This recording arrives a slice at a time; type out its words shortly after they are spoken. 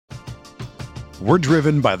We're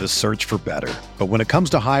driven by the search for better. But when it comes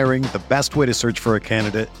to hiring, the best way to search for a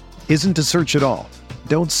candidate isn't to search at all.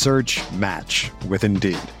 Don't search, match with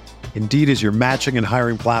Indeed. Indeed is your matching and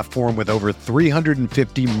hiring platform with over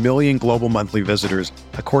 350 million global monthly visitors,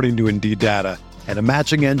 according to Indeed data, and a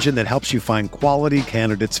matching engine that helps you find quality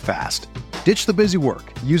candidates fast. Ditch the busy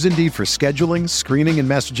work. Use Indeed for scheduling, screening, and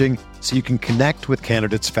messaging so you can connect with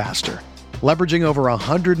candidates faster. Leveraging over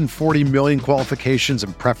 140 million qualifications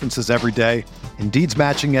and preferences every day, Indeed's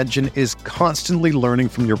matching engine is constantly learning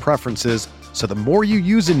from your preferences, so the more you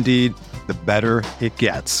use Indeed, the better it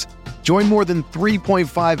gets. Join more than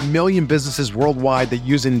 3.5 million businesses worldwide that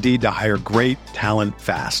use Indeed to hire great talent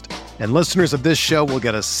fast. And listeners of this show will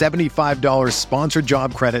get a $75 sponsored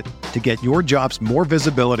job credit to get your jobs more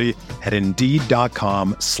visibility at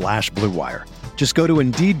Indeed.com/Blue Wire. Just go to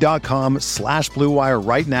Indeed.com/Blue Wire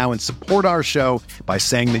right now and support our show by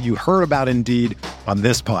saying that you heard about Indeed on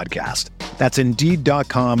this podcast. That's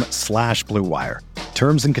Indeed.com/Blue Wire.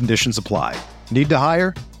 Terms and conditions apply. Need to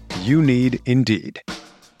hire? You need Indeed.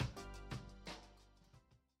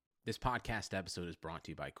 This podcast episode is brought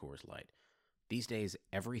to you by Coors Light. These days,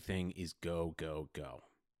 everything is go, go, go.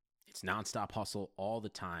 It's nonstop hustle all the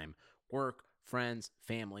time. Work, friends,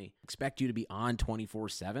 family, expect you to be on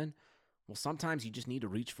 24/7. Well, sometimes you just need to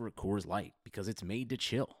reach for a Coors Light because it's made to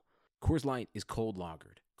chill. Coors Light is cold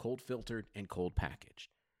lagered, cold filtered, and cold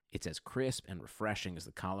packaged. It's as crisp and refreshing as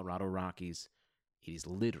the Colorado Rockies. It is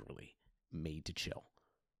literally made to chill.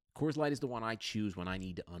 Coors Light is the one I choose when I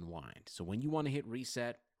need to unwind. So when you want to hit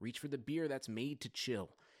reset, reach for the beer that's made to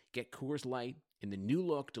chill. Get Coors Light in the new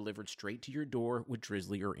look delivered straight to your door with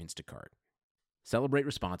Drizzly or Instacart. Celebrate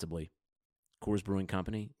responsibly. Coors Brewing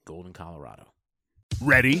Company, Golden, Colorado.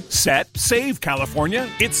 Ready, set, save, California.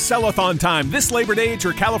 It's Sell-a-thon time this Labor Day at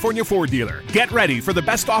your California Ford dealer. Get ready for the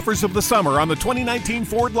best offers of the summer on the 2019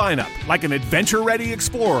 Ford lineup, like an adventure-ready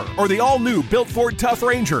Explorer or the all-new built Ford Tough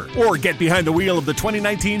Ranger. Or get behind the wheel of the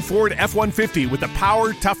 2019 Ford F-150 with the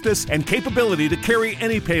power, toughness, and capability to carry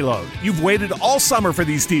any payload. You've waited all summer for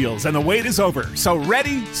these deals, and the wait is over. So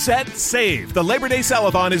ready, set, save. The Labor Day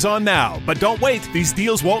Sell-a-thon is on now. But don't wait. These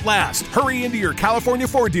deals won't last. Hurry into your California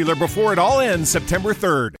Ford dealer before it all ends September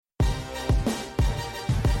 3rd.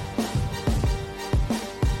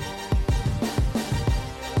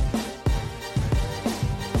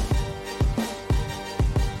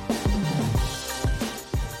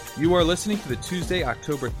 You are listening to the Tuesday,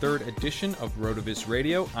 October 3rd edition of RotoViz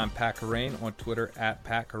Radio. I'm Pat Kerrane on Twitter at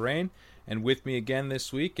Pat Kerrane. And with me again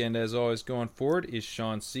this week, and as always going forward, is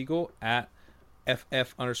Sean Siegel at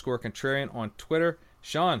FF_Contrarian on Twitter.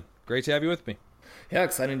 Sean, great to have you with me. Yeah,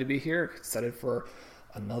 exciting to be here. Excited for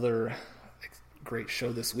another great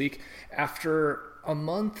show this week. After a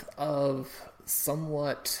month of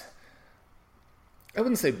somewhat, I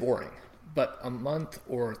wouldn't say boring, but a month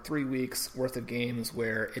or 3 weeks worth of games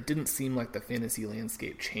where it didn't seem like the fantasy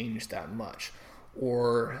landscape changed that much,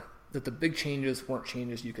 or that the big changes weren't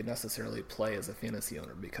changes you could necessarily play as a fantasy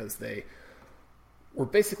owner because they were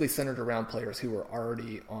basically centered around players who were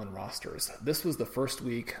already on rosters. This was the first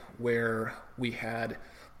week where we had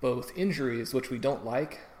both injuries, which we don't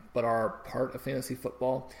like, but are part of fantasy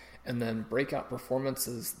football, and then breakout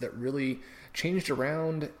performances that really changed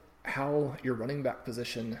around how your running back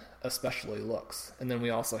position especially looks. And then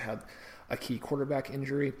we also had a key quarterback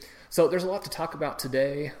injury. So there's a lot to talk about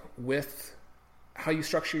today with how you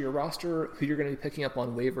structure your roster, who you're going to be picking up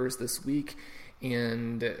on waivers this week,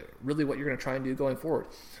 and really what you're going to try and do going forward.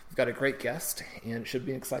 We've got a great guest, and it should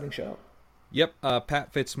be an exciting show. Yep,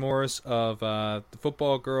 Pat Fitzmaurice of The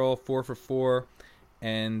Football Girl, 4 for 4,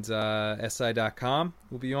 and SI.com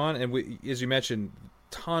will be on. And we, as you mentioned,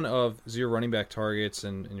 ton of zero running back targets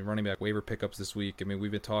and running back waiver pickups this week. I mean,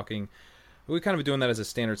 we've been talking, we've kind of been doing that as a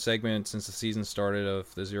standard segment since the season started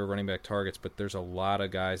of the zero running back targets, but there's a lot of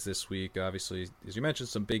guys this week. Obviously, as you mentioned,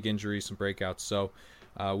 some big injuries, some breakouts. So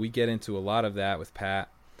we get into a lot of that with Pat.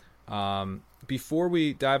 Before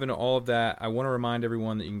we dive into all of that, I want to remind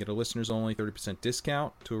everyone that you can get a listeners-only 30%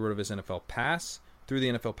 discount to a RotoViz NFL Pass through the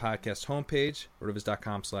NFL Podcast homepage,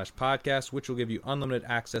 rotoviz.com/podcast, which will give you unlimited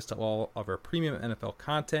access to all of our premium NFL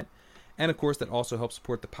content. And, of course, that also helps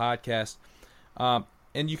support the podcast.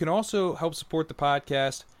 And you can also help support the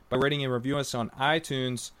podcast by rating and reviewing us on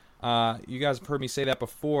iTunes. You guys have heard me say that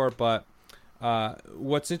before, but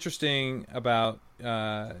what's interesting about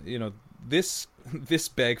this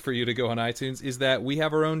beg for you to go on iTunes is that we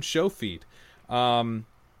have our own show feed.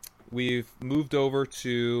 We've moved over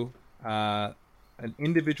to an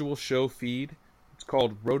individual show feed. It's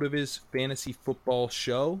called RotoViz Fantasy Football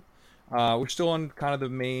Show. We're still on kind of the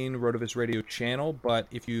main RotoViz Radio channel, but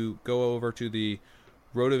if you go over to the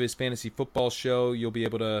RotoViz Fantasy Football Show. You'll be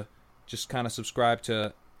able to just kind of subscribe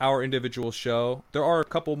to our individual show. There are a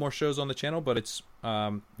couple more shows on the channel, but it's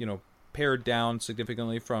pared down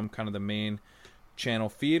significantly from kind of the main channel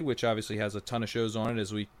feed, which obviously has a ton of shows on it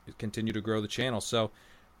as we continue to grow the channel. So,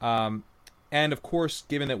 and of course,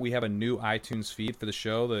 given that we have a new iTunes feed for the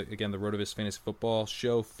show, the RotoViz Fantasy Football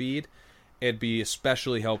Show feed, it'd be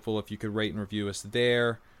especially helpful if you could rate and review us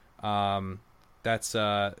there. That's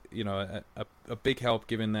a big help,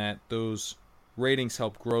 given that those ratings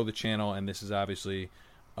help grow the channel, and this is obviously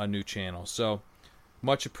a new channel. So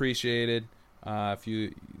much appreciated if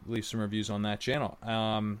you leave some reviews on that channel.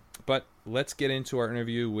 But let's get into our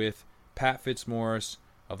interview with Pat Fitzmaurice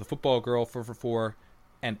of the Football Girl 4for4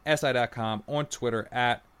 and SI.com, on Twitter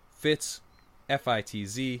at Fitz,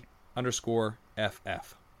 FITZ _FF.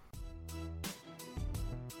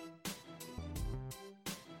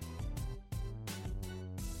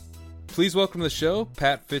 Please welcome to the show,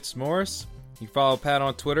 Pat Fitzmaurice. You can follow Pat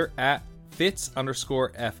on Twitter at Fitz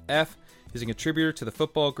 _FF. He's a contributor to the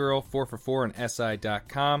Football Girl 4for4 and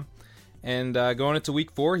SI.com. And going into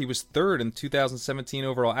week 4, he was third in 2017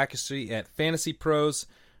 overall accuracy at Fantasy Pros.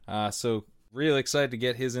 So really excited to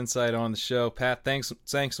get his insight on the show. Pat, thanks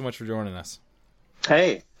so much for joining us.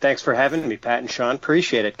 Hey, thanks for having me, Pat and Sean.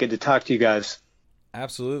 Appreciate it. Good to talk to you guys.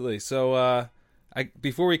 Absolutely. So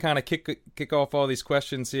before we kind of kick off all these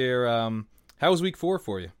questions here, how was week 4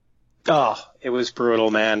 for you? Oh, it was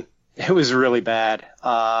brutal, man. It was really bad.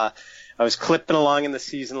 I was clipping along in the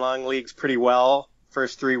season-long leagues pretty well.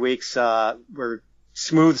 First 3 weeks were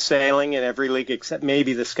smooth sailing in every league except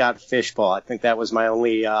maybe the Scott Fishbowl. I think that was my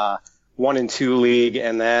only 1 and 2 league,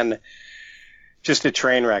 and then just a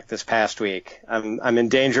train wreck this past week. I'm in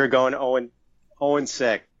danger of going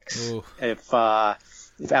 0-6. If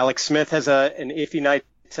Alex Smith has an iffy night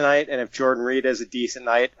tonight, and if Jordan Reed has a decent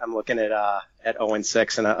night, I'm looking at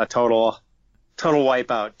 0-6 and a total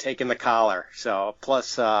wipeout, taking the collar. So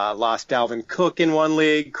plus lost Dalvin Cook in one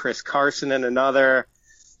league, Chris Carson in another.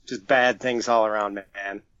 Just bad things all around,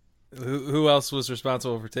 man. Who else was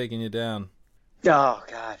responsible for taking you down? Oh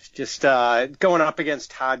gosh, just going up against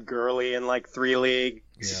Todd Gurley in like 3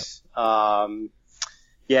 leagues.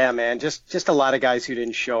 Yeah, man, just a lot of guys who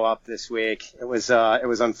didn't show up this week. It was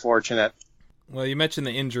unfortunate. Well, you mentioned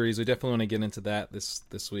the injuries. We definitely want to get into that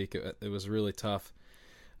this week. It was really tough.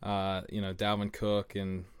 Dalvin Cook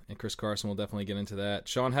and Chris Carson. We'll definitely get into that.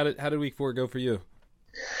 Sean, how did week 4 go for you?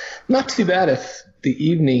 Not too bad if the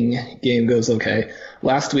evening game goes okay.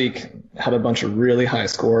 Last week had a bunch of really high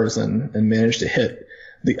scores and managed to hit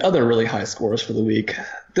the other really high scores for the week.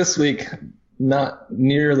 This week, not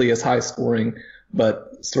nearly as high scoring,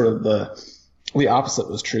 but sort of the opposite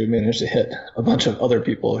was true. Managed to hit a bunch of other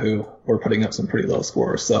people who were putting up some pretty low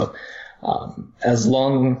scores. So as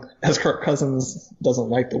long as Kirk Cousins doesn't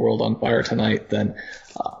light the world on fire tonight, then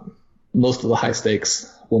most of the high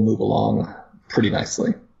stakes will move along pretty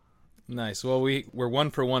nicely. Nice. Well, we're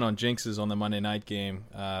 1 for 1 on jinxes on the Monday night game.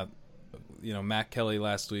 Matt Kelly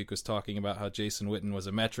last week was talking about how Jason Witten was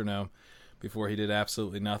a metronome before he did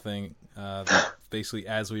absolutely nothing. Basically,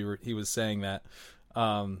 as he was saying that.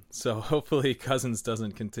 So hopefully Cousins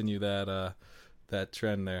doesn't continue that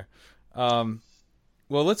trend there.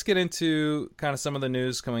 Well, let's get into kind of some of the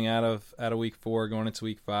news coming out of week 4, going into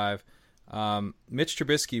week 5. Mitch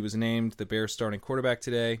Trubisky was named the Bears starting quarterback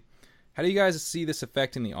today. How do you guys see this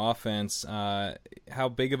affecting the offense? How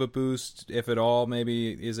big of a boost, if at all,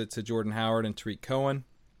 maybe is it to Jordan Howard and Tariq Cohen?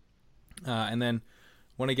 And then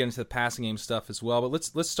want to get into the passing game stuff as well.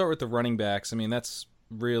 But let's start with the running backs. I mean, that's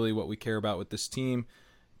really what we care about with this team.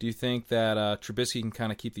 Do you think that Trubisky can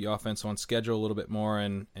kind of keep the offense on schedule a little bit more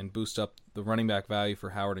and boost up the running back value for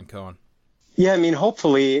Howard and Cohen? Yeah, I mean,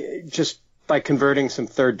 hopefully just by converting some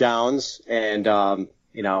third downs and,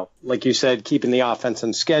 like you said, keeping the offense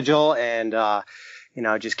on schedule and,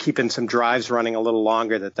 just keeping some drives running a little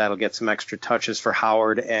longer, that'll get some extra touches for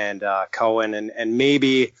Howard and Cohen. And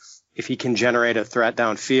maybe if he can generate a threat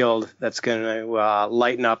downfield, that's going to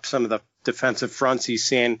lighten up some of the defensive fronts he's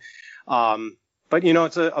seen. But,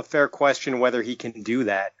 it's a fair question whether he can do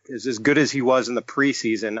that. Because as good as he was in the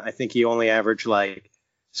preseason, I think he only averaged like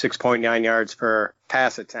 6.9 yards per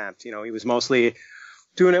pass attempt. He was mostly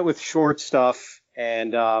doing it with short stuff.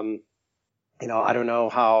 And, I don't know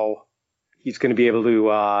how he's going to be able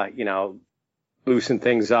to, loosen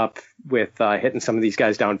things up with hitting some of these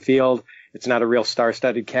guys downfield. It's not a real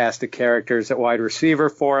star-studded cast of characters at wide receiver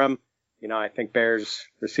for him. I think Bears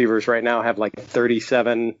receivers right now have like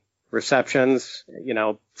 37 receptions,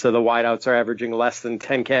 so the wideouts are averaging less than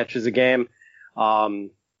 10 catches a game.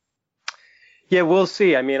 Yeah, we'll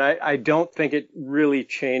see. I mean, I don't think it really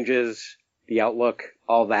changes the outlook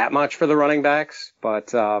all that much for the running backs, but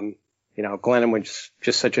Glennon was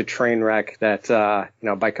just such a train wreck that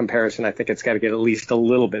by comparison, I think it's got to get at least a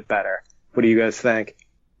little bit better. What do you guys think?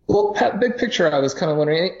 Well, Pat, big picture, I was kind of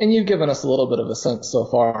wondering, and you've given us a little bit of a sense so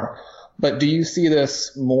far, but do you see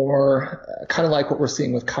this more kind of like what we're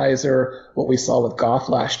seeing with Kaiser, what we saw with Goff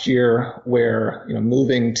last year, where,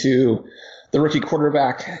 moving to the rookie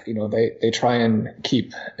quarterback, they try and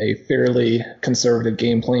keep a fairly conservative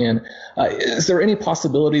game plan. Is there any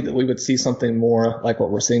possibility that we would see something more like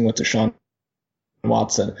what we're seeing with Deshaun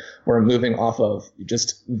Watson? We're moving off of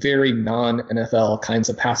just very non-NFL kinds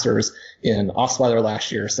of passers in Osweiler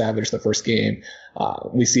last year, Savage the first game.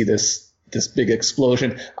 We see this big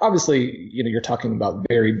explosion. Obviously, you're talking about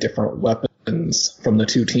very different weapons from the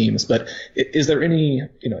two teams, but is there any,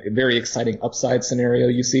 very exciting upside scenario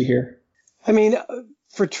you see here? I mean,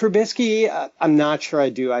 for Trubisky, I'm not sure I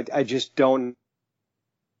do. I just don't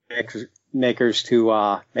makers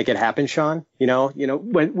to make it happen, Sean.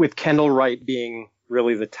 With Kendall Wright being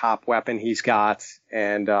really the top weapon he's got,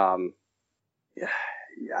 and I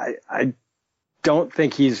don't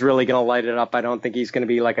think he's really going to light it up. I don't think he's going to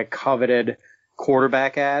be like a coveted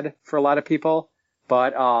quarterback ad for a lot of people.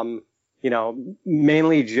 But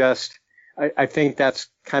mainly just I think that's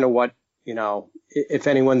kind of what if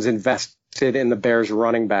anyone's invested in the Bears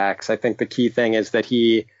running backs, I think the key thing is that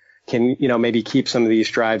he can, maybe keep some of these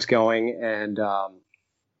drives going and,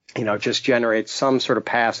 just generate some sort of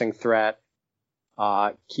passing threat,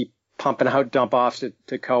 keep pumping out dump offs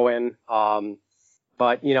to Cohen.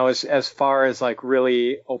 But, as far as like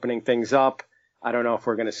really opening things up, I don't know if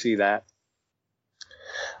we're going to see that.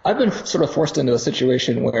 I've been sort of forced into a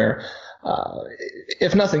situation where,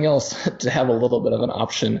 if nothing else, to have a little bit of an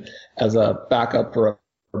option as a backup for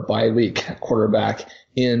a bye-week quarterback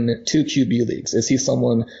in 2 QB leagues. Is he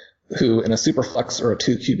someone who, in a super flex or a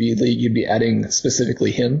 2 QB league, you'd be adding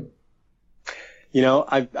specifically him?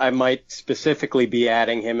 I might specifically be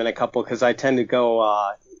adding him in a couple because I tend to go,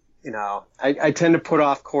 I tend to put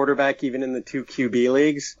off quarterback even in the 2 QB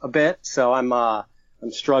leagues a bit. So I'm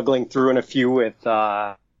struggling through in a few with,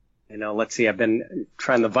 let's see, I've been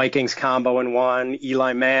trying the Vikings combo in one,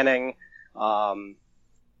 Eli Manning, and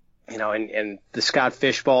the Scott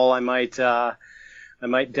Fishbowl, I might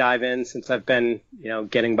dive in since I've been,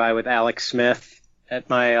 getting by with Alex Smith at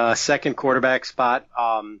my second quarterback spot.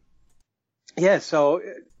 So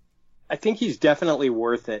I think he's definitely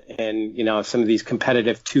worth it in, some of these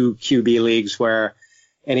competitive 2 QB leagues where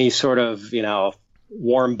any sort of,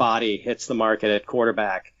 warm body hits the market at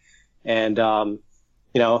quarterback. And, I'm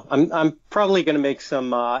probably going to make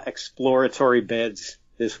some exploratory bids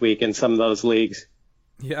this week in some of those leagues.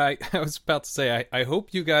 Yeah, I was about to say, I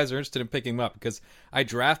hope you guys are interested in picking him up because I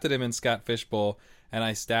drafted him in Scott Fishbowl and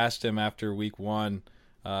I stashed him after week 1,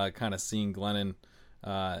 kind of seeing Glennon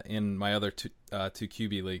in my other two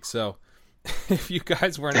QB leagues. So if you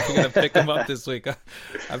guys weren't going to pick him up this week,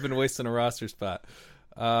 I've been wasting a roster spot.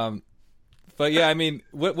 But yeah, I mean,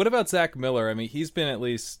 what about Zach Miller? I mean, he's been at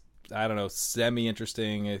least, I don't know,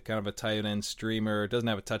 semi-interesting, kind of a tight end streamer. Doesn't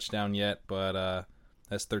have a touchdown yet, but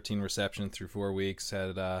has 13 receptions through 4 weeks.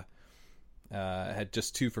 Had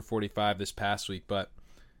just 2 for 45 this past week, but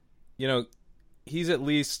he's at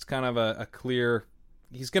least kind of a clear.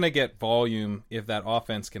 He's going to get volume if that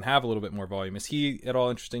offense can have a little bit more volume. Is he at all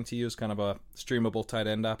interesting to you as kind of a streamable tight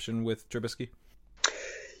end option with Trubisky?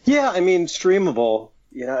 Yeah, I mean, streamable.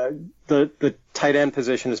 The tight end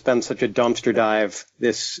position has been such a dumpster dive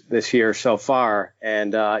this year so far,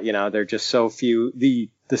 and they're just so few.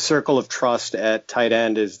 The circle of trust at tight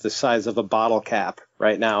end is the size of a bottle cap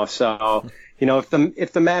right now. So, if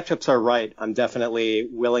the matchups are right, I'm definitely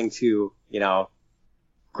willing to,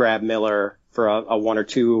 grab Miller for a 1 or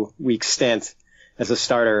 2 week stint as a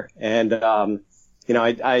starter. And,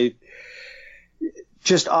 I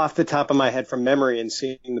just off the top of my head from memory and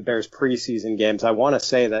seeing the Bears preseason games, I want to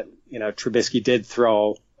say that, Trubisky did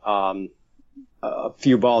throw, a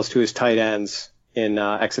few balls to his tight ends in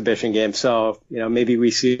exhibition games. So, maybe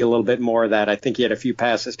we see a little bit more of that. I think he had a few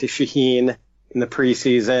passes to Shaheen in the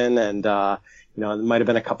preseason and, there might have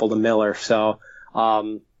been a couple to Miller. So,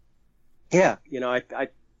 I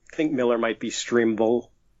think Miller might be streamable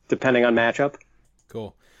depending on matchup.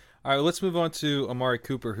 Cool. All right, let's move on to Amari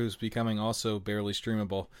Cooper, who's becoming also barely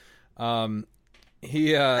streamable.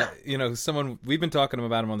 He, someone, we've been talking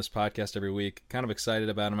about him on this podcast every week, kind of excited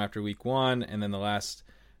about him after week 1, and then the last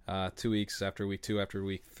 2 weeks after week 2, after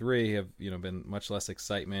week 3 have, been much less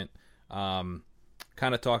excitement. Kind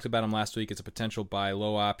of talked about him last week as a potential buy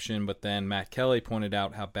low option, but then Matt Kelly pointed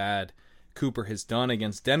out how bad Cooper has done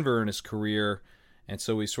against Denver in his career, and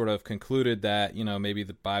so we sort of concluded that, maybe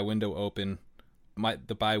the buy window open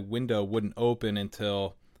the buy window wouldn't open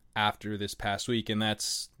until after this past week, and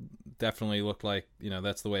that's definitely looked like,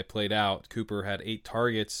 that's the way it played out. Cooper had 8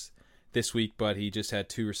 targets this week, but he just had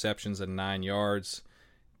 2 receptions and 9 yards.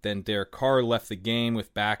 Then Derek Carr left the game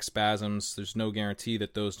with back spasms. There's no guarantee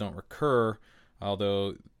that those don't recur,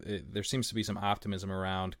 although there seems to be some optimism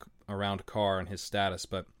around Carr and his status.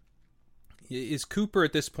 But is Cooper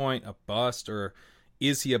at this point a bust, or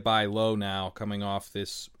is he a buy low now coming off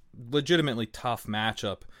this legitimately tough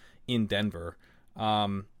matchup in Denver?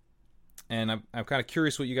 And I'm kind of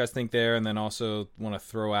curious what you guys think there, and then also want to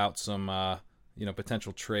throw out some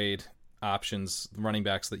potential trade options, running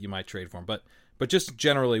backs that you might trade for him. But just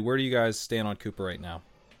generally, where do you guys stand on Cooper right now?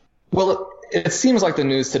 Well, it seems like the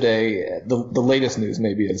news today, the latest news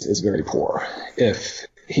maybe is very poor. If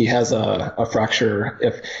he has a fracture,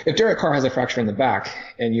 if Derek Carr has a fracture in the back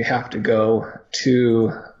and you have to go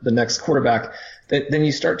to the next quarterback, then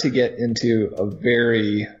you start to get into a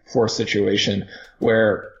very forced situation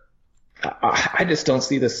where I just don't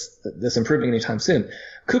see this improving anytime soon.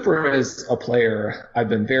 Cooper is a player I've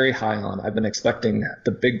been very high on. I've been expecting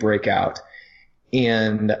the big breakout.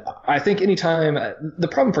 And I think anytime the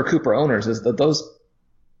problem for Cooper owners is that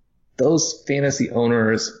those fantasy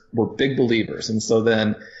owners were big believers. And so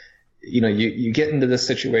then, you get into this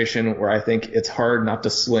situation where I think it's hard not to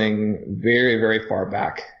swing very, very far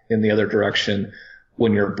back in the other direction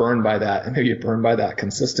when you're burned by that, and maybe you're burned by that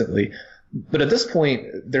consistently. But at this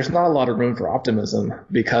point, there's not a lot of room for optimism,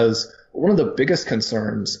 because one of the biggest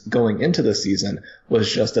concerns going into the season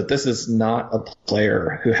was just that this is not a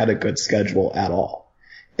player who had a good schedule at all.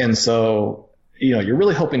 And so, you're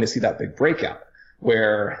really hoping to see that big breakout,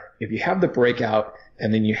 where if you have the breakout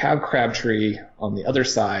and then you have Crabtree on the other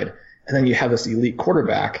side, and then you have this elite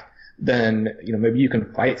quarterback, then, maybe you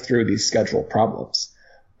can fight through these schedule problems.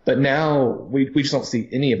 But now we just don't see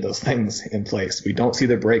any of those things in place. We don't see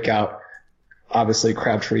the breakout. Obviously,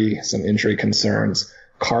 Crabtree, some injury concerns,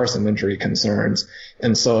 Carr, some injury concerns.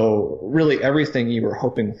 And so really everything you were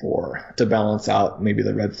hoping for to balance out maybe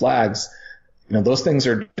the red flags, those things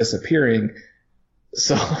are disappearing.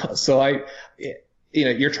 So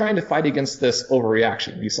you're trying to fight against this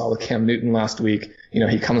overreaction. You saw with Cam Newton last week,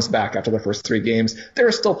 he comes back after the first 3 games. There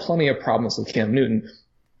are still plenty of problems with Cam Newton,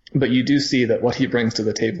 but you do see that what he brings to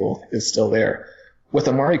the table is still there. With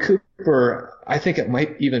Amari Cooper, I think it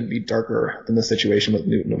might even be darker than the situation with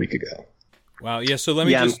Newton a week ago. Wow. Yeah. So let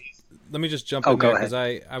me just jump in there, because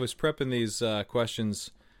I was prepping these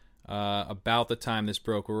questions about the time this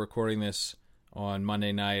broke. We're recording this on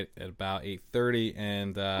Monday night at about 8:30,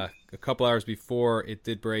 and a couple hours before it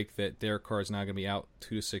did break that Derek Carr is now going to be out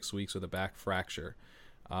 2 to 6 weeks with a back fracture.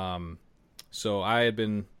 So I had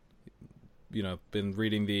been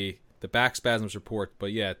reading the back spasms report,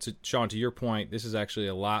 but yeah, Sean, to your point, this is actually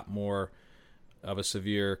a lot more of a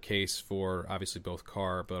severe case for obviously both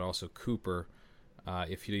Carr, but also Cooper.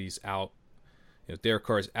 If he's out, Derek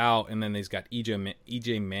Carr is out, and then he's got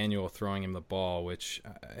EJ Manuel throwing him the ball, which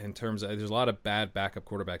in terms of, there's a lot of bad backup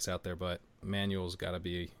quarterbacks out there, but Manuel's got to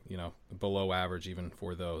be, below average even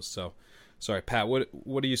for those. So, sorry, Pat,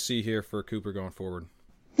 what do you see here for Cooper going forward?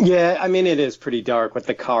 Yeah, I mean, it is pretty dark with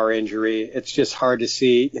the Carr injury. It's just hard to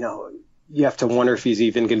see, you have to wonder if he's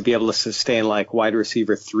even going to be able to sustain like wide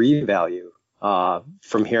receiver 3 value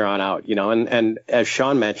from here on out, and as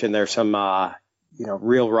Sean mentioned, there's some,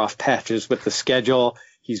 real rough patches with the schedule.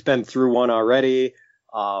 He's been through one already.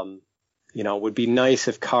 It would be nice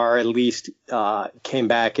if Carr at least came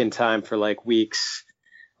back in time for like weeks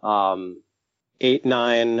 8,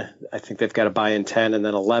 9. I think they've got to buy in 10, and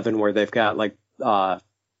then 11, where they've got like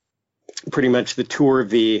pretty much the tour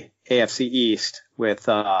of the AFC East with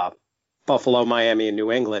Buffalo, Miami, and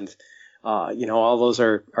New England. All those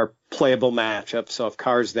are playable matchups. So if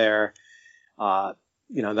Carr's there,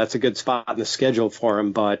 that's a good spot in the schedule for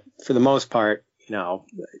him. But for the most part,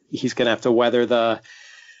 he's going to have to weather the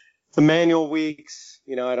manual weeks.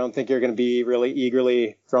 I don't think you're going to be really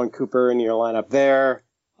eagerly throwing Cooper in your lineup there.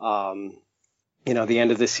 The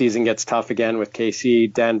end of the season gets tough again with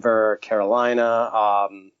KC, Denver, Carolina.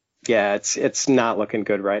 It's not looking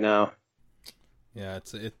good right now. Yeah,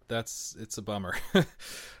 it's a bummer.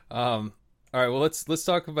 All right, well let's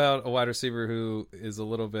talk about a wide receiver who is a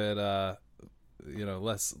little bit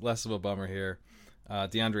less of a bummer here.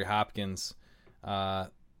 DeAndre Hopkins.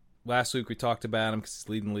 Last week we talked about him because he's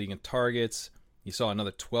leading the league in targets. You saw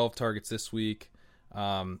another 12 targets this week.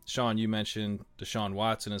 Sean, you mentioned Deshaun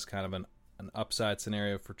Watson is kind of an upside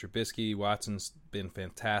scenario for Trubisky. Watson's been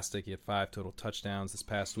fantastic. He had 5 total touchdowns this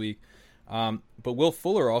past week. But Will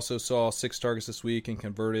Fuller also saw 6 targets this week and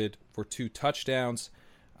converted for 2 touchdowns.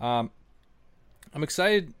 I'm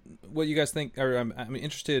excited what you guys think, or I'm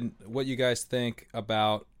interested in what you guys think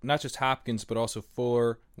about not just Hopkins, but also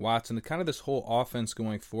Fuller, Watson, kind of this whole offense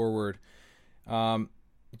going forward. Do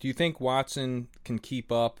you think Watson can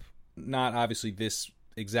keep up, not obviously this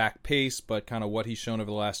exact pace, but kind of what he's shown over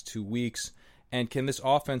the last 2 weeks? And can this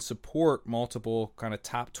offense support multiple kind of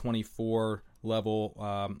top 24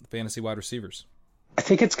 level fantasy wide receivers? I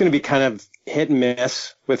think it's going to be kind of hit and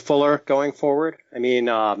miss with Fuller going forward. I mean,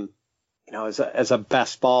 as a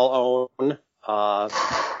best ball own, I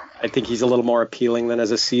think he's a little more appealing than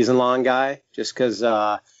as a season long guy, just because,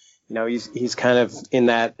 he's kind of in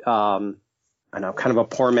that, kind of a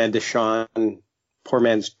poor man's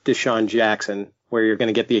Deshaun Jackson, where you're going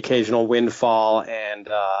to get the occasional windfall and,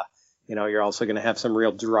 you're also going to have some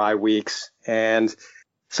real dry weeks. And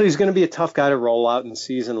so he's going to be a tough guy to roll out in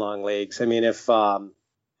season long leagues. I mean, if, the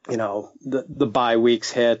bye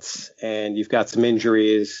weeks hits and you've got some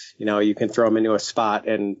injuries, you can throw him into a spot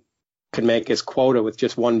and can make his quota with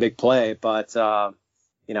just one big play. But, they're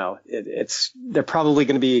probably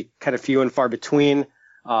going to be kind of few and far between.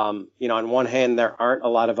 On one hand, there aren't a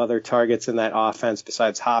lot of other targets in that offense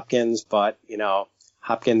besides Hopkins, but,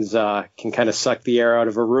 Hopkins can kind of suck the air out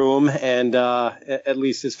of a room, and at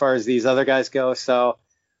least as far as these other guys go. So,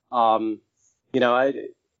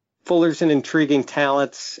 Fuller's an intriguing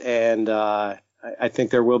talent, and I think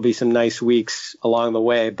there will be some nice weeks along the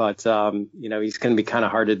way, but, he's going to be kind of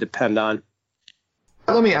hard to depend on.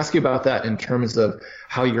 Let me ask you about that in terms of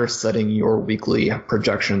how you're setting your weekly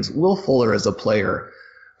projections. Will Fuller is a player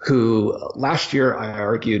who last year I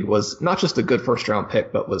argued was not just a good first-round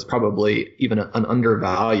pick, but was probably even an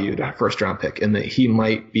undervalued first-round pick, in that he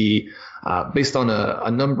might be, based on a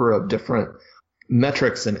number of different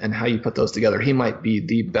metrics and how you put those together, he might be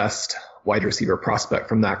the best wide receiver prospect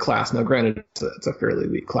from that class. Now, granted, it's a fairly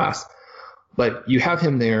weak class, but you have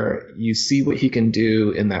him there. You see what he can do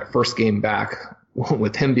in that first game back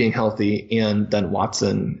with him being healthy, and then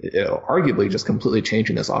Watson arguably just completely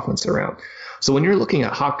changing this offense around. So when you're looking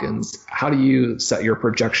at Hopkins, how do you set your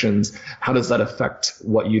projections? How does that affect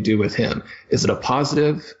what you do with him? Is it a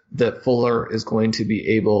positive that Fuller is going to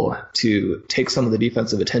be able to take some of the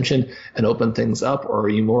defensive attention and open things up, or are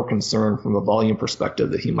you more concerned from a volume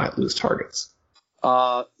perspective that he might lose targets?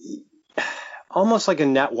 Almost like a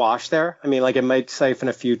net wash there. I mean, like it might siphon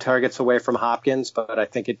a few targets away from Hopkins, but I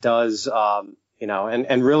think it does,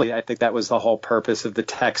 and really I think that was the whole purpose of the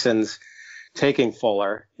Texans taking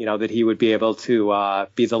Fuller, that he would be able to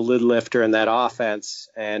be the lid lifter in that offense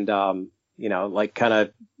and, kind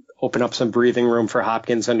of open up some breathing room for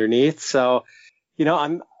Hopkins underneath. So,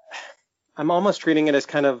 I'm almost treating it as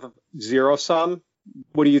kind of zero sum.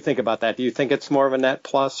 What do you think about that? Do you think it's more of a net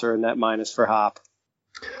plus or a net minus for Hop?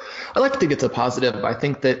 I like to think it's a positive. I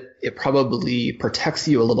think that it probably protects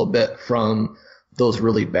you a little bit from those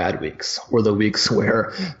really bad weeks, or the weeks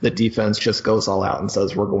where the defense just goes all out and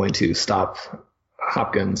says, we're going to stop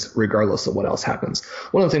Hopkins regardless of what else happens.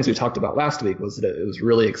 One of the things we talked about last week was that it was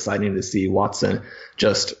really exciting to see Watson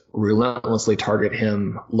just relentlessly target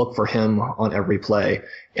him, look for him on every play,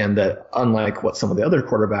 and that unlike what some of the other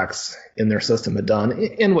quarterbacks in their system had done,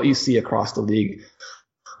 and what you see across the league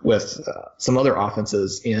with some other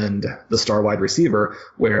offenses and the star wide receiver,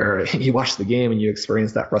 where you watch the game and you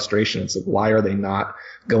experience that frustration. It's like, why are they not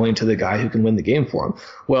going to the guy who can win the game for them?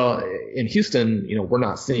 Well, in Houston, we're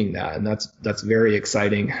not seeing that, and that's very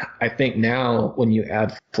exciting. I think now when you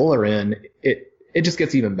add Fuller in, it just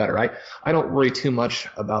gets even better. I don't worry too much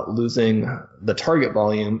about losing the target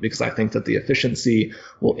volume, because I think that the efficiency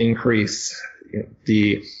will increase,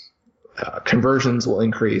 the conversions will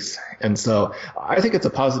increase. And so I think it's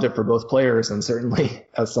a positive for both players. And certainly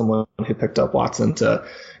as someone who picked up Watson to,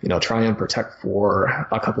 try and protect for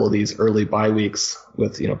a couple of these early bye weeks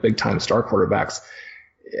with, big time star quarterbacks.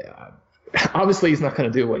 Obviously he's not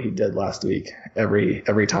going to do what he did last week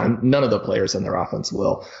every time. None of the players in their offense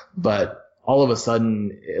will, but all of a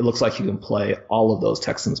sudden it looks like you can play all of those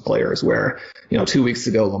Texans players where, 2 weeks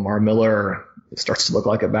ago, Lamar Miller starts to look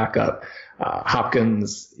like a backup.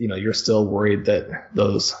 Hopkins, you're still worried that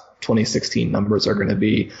those 2016 numbers are going to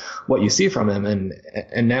be what you see from him.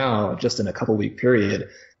 And now, just in a couple week period,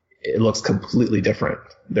 it looks completely different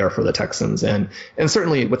there for the Texans. And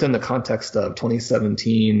certainly within the context of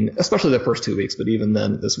 2017, especially the first 2 weeks, but even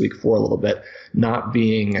then this week 4 a little bit, not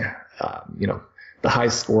being, the high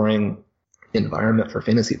scoring environment for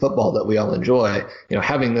fantasy football that we all enjoy,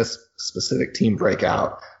 having this specific team break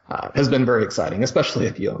out has been very exciting, especially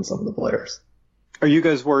if you own some of the players. Are you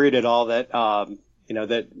guys worried at all that,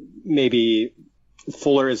 that maybe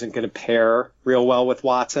Fuller isn't going to pair real well with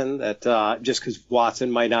Watson, that just because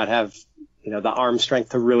Watson might not have the arm strength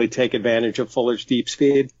to really take advantage of Fuller's deep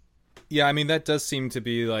speed. Yeah, I mean, that does seem to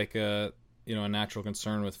be like a natural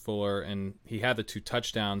concern with Fuller, and he had the 2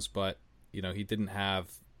 touchdowns, but he didn't have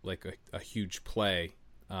like a huge play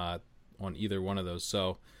on either one of those.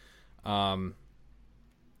 So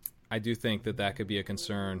I do think that could be a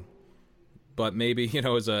concern. But maybe,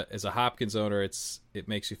 as a Hopkins owner, it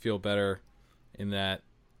makes you feel better in that,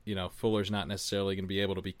 Fuller's not necessarily going to be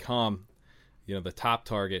able to become, the top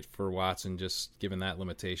target for Watson, just given that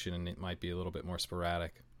limitation, and it might be a little bit more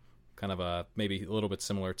sporadic. Kind of maybe a little bit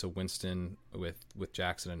similar to Winston with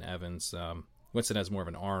Jackson and Evans. Winston has more of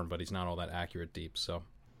an arm, but he's not all that accurate deep. So,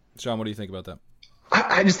 Sean, what do you think about that?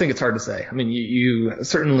 I just think it's hard to say. I mean, you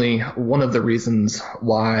certainly, one of the reasons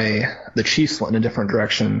why the Chiefs went in a different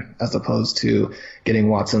direction as opposed to getting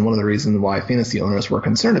Watson, one of the reasons why fantasy owners were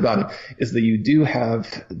concerned about him is that you do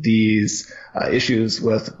have these issues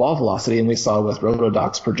with ball velocity, and we saw with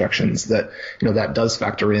RotoDoc's projections that, that does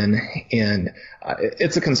factor in, and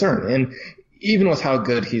it's a concern. And even with how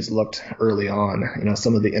good he's looked early on,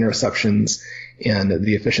 some of the interceptions and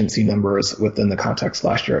the efficiency numbers within the context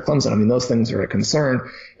last year at Clemson, I mean, those things are a concern.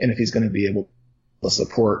 And if he's going to be able to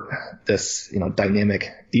support this,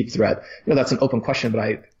 dynamic deep threat, that's an open question.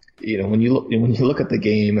 But when you look at the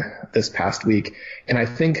game this past week, and I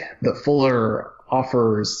think that Fuller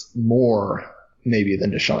offers more maybe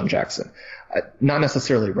than Deshaun Jackson. Not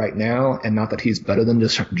necessarily right now, and not that he's better than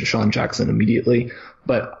Deshaun Jackson immediately,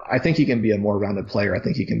 but I think he can be a more rounded player. I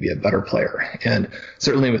think he can be a better player. And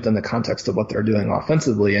certainly within the context of what they're doing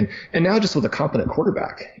offensively, and now just with a competent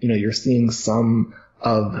quarterback, you're seeing some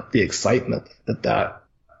of the excitement that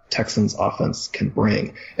Texans offense can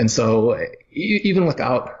bring. And so even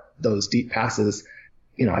without those deep passes,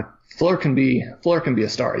 Fuller can be a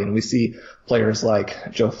star. We see players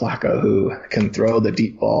like Joe Flacco who can throw the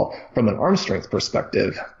deep ball from an arm strength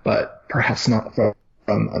perspective, but perhaps not from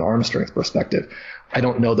an arm strength perspective. I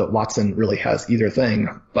don't know that Watson really has either thing,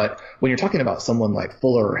 but when you're talking about someone like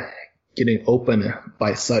Fuller getting open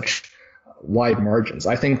by such wide margins,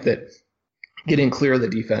 I think that getting clear of the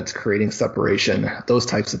defense, creating separation, those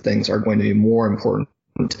types of things are going to be more important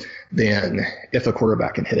than if a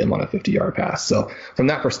quarterback can hit him on a 50-yard pass. So from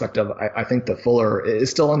that perspective, I think that Fuller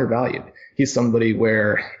is still undervalued. He's somebody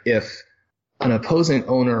where if an opposing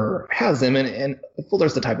owner has him, and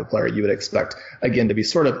Fuller's the type of player you would expect, again, to be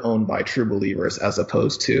sort of owned by true believers as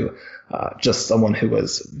opposed to just someone who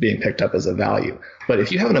was being picked up as a value. But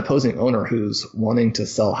if you have an opposing owner who's wanting to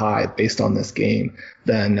sell high based on this game,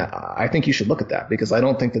 then I think you should look at that, because I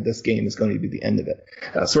don't think that this game is going to be the end of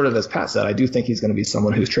it. Sort of as Pat said, I do think he's going to be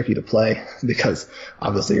someone who's tricky to play, because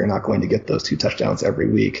obviously you're not going to get those 2 touchdowns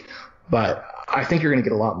every week. But I think you're going to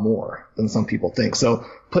get a lot more than some people think. So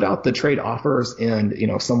put out the trade offers, and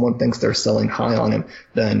if someone thinks they're selling high on him,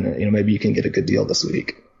 then maybe you can get a good deal this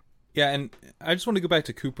week. Yeah, and I just want to go back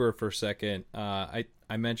to Cooper for a second. I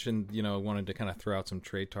mentioned wanted to kind of throw out some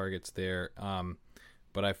trade targets there,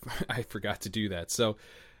 but I forgot to do that. So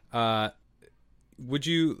would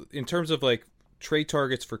you, in terms of like trade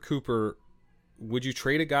targets for Cooper, would you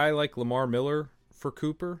trade a guy like Lamar Miller for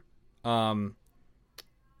Cooper?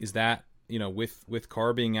 Is that with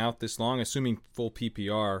Carr being out this long, assuming full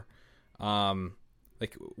PPR,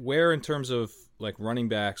 like where in terms of like running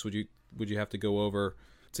backs would you have to go over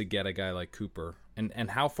to get a guy like Cooper, and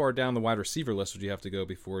how far down the wide receiver list would you have to go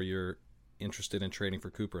before you're interested in trading for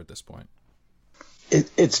Cooper at this point?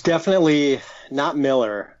 It's definitely not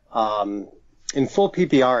Miller. In full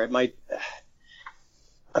PPR, it might.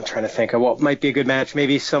 I'm trying to think of what might be a good match.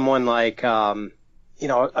 Maybe someone like a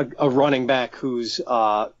running back whose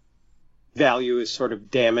value is sort of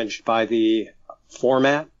damaged by the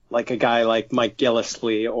format, like a guy like Mike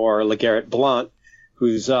Gillislee or LeGarrette Blount,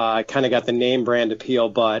 who's kind of got the name brand appeal,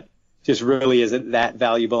 but just really isn't that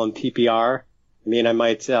valuable in PPR. I mean, I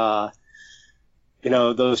might,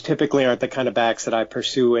 those typically aren't the kind of backs that I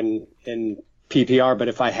pursue in PPR, but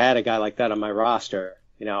if I had a guy like that on my roster,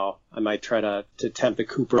 I might try to tempt a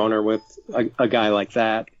Cooper owner with a guy like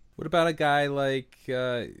that. What about a guy like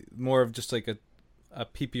more of just like a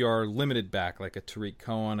PPR limited back, like a Tariq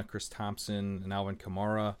Cohen, a Chris Thompson, an Alvin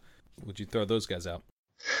Kamara? Would you throw those guys out?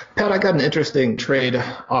 Pat, I got an interesting trade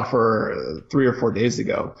offer 3 or 4 days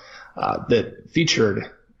ago that featured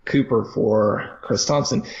Cooper for Chris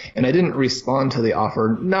Thompson, and I didn't respond to the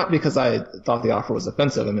offer, not because I thought the offer was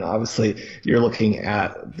offensive. I mean, obviously you're looking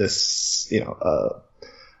at this,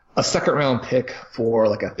 a second round pick for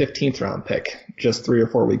like a 15th round pick just 3 or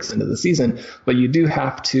 4 weeks into the season, but you do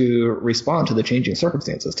have to respond to the changing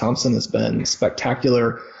circumstances. Thompson has been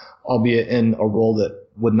spectacular, albeit in a role that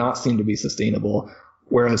would not seem to be sustainable,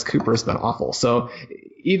 whereas Cooper has been awful. So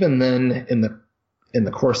even then, in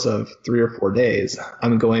the course of 3 or 4 days,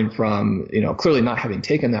 I'm going from, clearly not having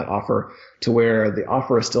taken that offer to where the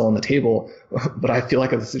offer is still on the table. But I feel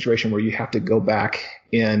like it's a situation where you have to go back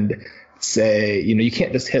and say, you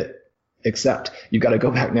can't just hit accept. You've got to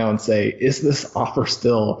go back now and say, is this offer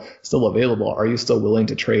still available? Are you still willing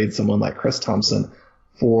to trade someone like Chris Thompson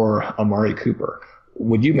for Amari Cooper?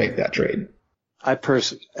 Would you make that trade?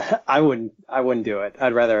 I wouldn't do it.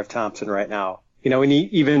 I'd rather have Thompson right now. And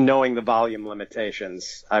even knowing the volume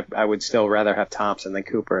limitations, I would still rather have Thompson than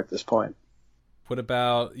Cooper at this point. What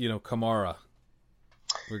about, Kamara?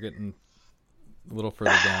 We're getting a little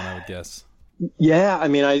further down, I would guess. Yeah, I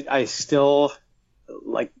mean, I still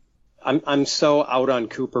I'm so out on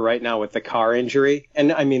Cooper right now with the car injury.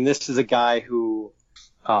 And I mean, this is a guy who,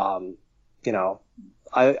 I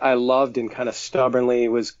loved and kind of stubbornly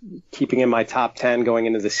was keeping in my top 10 going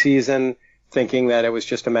into the season, thinking that it was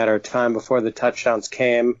just a matter of time before the touchdowns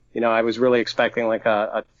came. I was really expecting like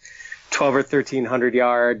a 12 or 1300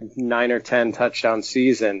 yard, 9 or 10 touchdown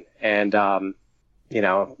season. And,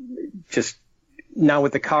 just now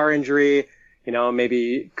with the car injury,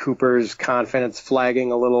 maybe Cooper's confidence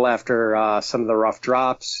flagging a little after some of the rough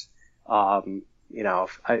drops.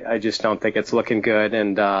 I just don't think it's looking good.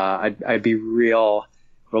 And I'd be real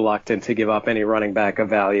reluctant to give up any running back of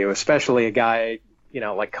value, especially a guy,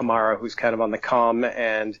 like Kamara, who's kind of on the come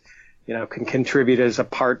and, can contribute as a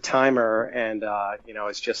part-timer and,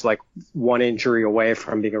 is just like one injury away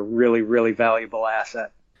from being a really, really valuable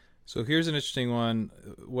asset. So here's an interesting one.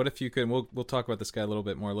 What if you could, we'll talk about this guy a little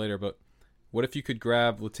bit more later, but what if you could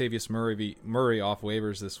grab Latavius Murray off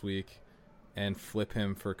waivers this week and flip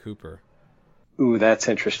him for Cooper? Ooh, that's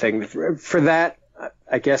interesting. For that,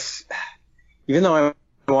 I guess, even though I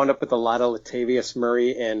wound up with a lot of Latavius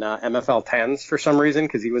Murray in MFL 10s for some reason,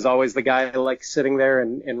 because he was always the guy like sitting there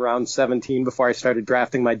in round 17 before I started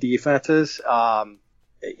drafting my defenses.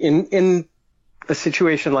 In a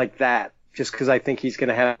situation like that, just because I think he's going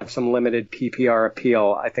to have some limited PPR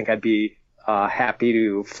appeal, I think I'd be happy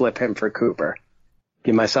to flip him for Cooper.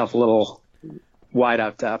 Give myself a little wide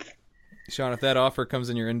out depth. Sean, if that offer comes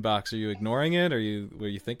in your inbox, are you ignoring it? Were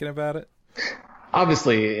you thinking about it?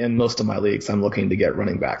 Obviously, in most of my leagues, I'm looking to get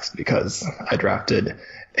running backs because I drafted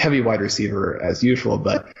heavy wide receiver as usual.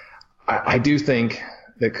 But I do think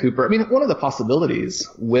that Cooper, one of the possibilities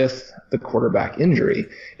with the quarterback injury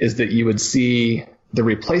is that you would see the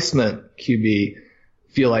replacement QB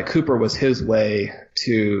feel like Cooper was his way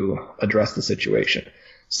to address the situation.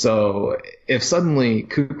 So if suddenly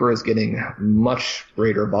Cooper is getting much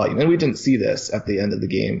greater volume, and we didn't see this at the end of the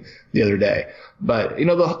game the other day, but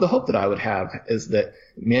the hope that I would have is that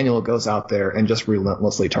Manuel goes out there and just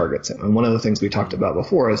relentlessly targets him. And one of the things we talked about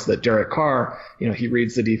before is that Derek Carr, he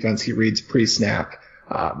reads the defense, he reads pre-snap.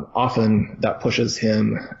 Often that pushes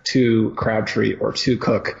him to Crabtree or to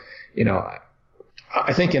Cook.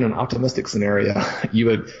 I think in an optimistic scenario, you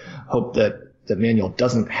would hope that Manuel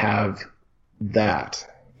doesn't have that.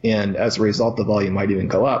 And as a result, the volume might even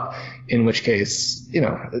go up, in which case,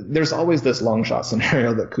 there's always this long shot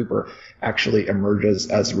scenario that Cooper actually emerges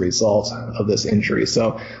as a result of this injury.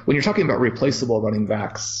 So when you're talking about replaceable running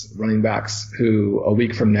backs who a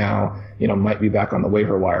week from now, might be back on the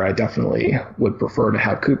waiver wire, I definitely would prefer to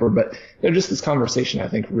have Cooper. But just this conversation, I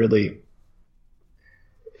think, really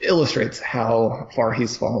illustrates how far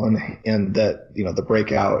he's fallen and that, the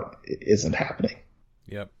breakout isn't happening.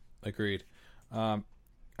 Yep. Agreed.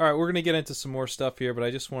 All right, we're going to get into some more stuff here, but I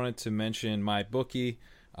just wanted to mention MyBookie,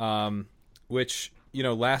 which,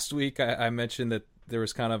 last week I mentioned that there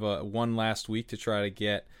was kind of a one last week to try to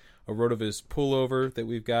get a RotoViz pullover that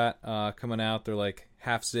we've got coming out. They're like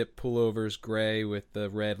half-zip pullovers, gray with the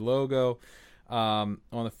red logo on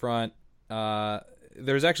the front.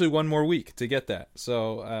 There's actually one more week to get that,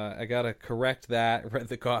 so I got to correct that. Read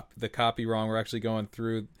the copy wrong. We're actually going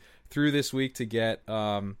through this week to get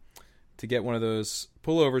one of those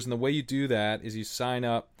pullovers, and the way you do that is you sign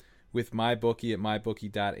up with MyBookie at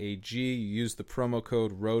mybookie.ag. You use the promo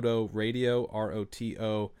code ROTORADIO,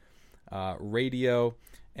 ROTO radio,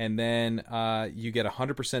 and then you get a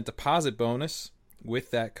 100% deposit bonus with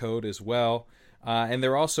that code as well. And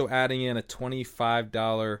they're also adding in a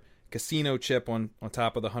 $25 casino chip on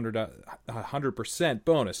top of the 100%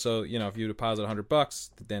 bonus. So, if you deposit $100,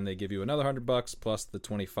 then they give you another $100 plus the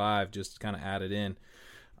 25 just kind of added in.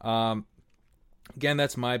 Again,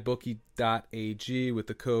 that's mybookie.ag with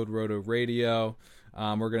the code ROTORADIO.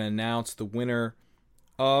 We're going to announce the winner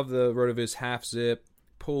of the RotoViz Half Zip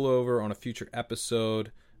pullover on a future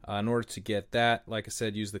episode. In order to get that, like I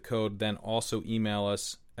said, use the code. Then also email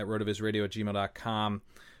us at rotovizradio@gmail.com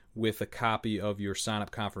with a copy of your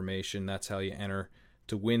sign-up confirmation. That's how you enter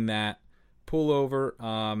to win that pullover.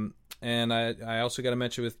 And I also got to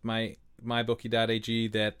mention with mybookie.ag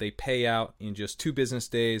that they pay out in just 2 business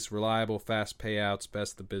days, reliable, fast payouts,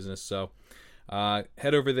 best of the business. So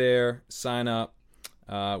head over there, sign up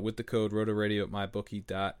with the code RotoRadio at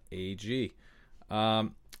mybookie.ag. All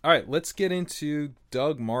right, let's get into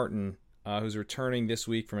Doug Martin, who's returning this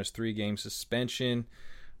week from his 3-game suspension.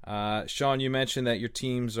 Sean, you mentioned that your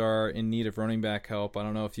teams are in need of running back help. I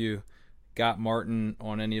don't know if you got Martin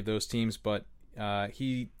on any of those teams, but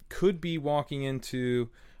he could be walking into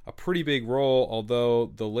a pretty big role,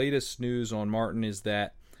 although the latest news on Martin is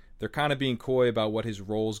that they're kind of being coy about what his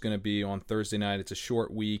role is going to be on Thursday night. It's a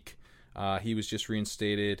short week. He was just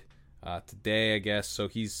reinstated today, I guess, so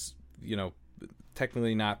he's,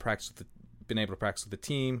 technically not been able to practice with the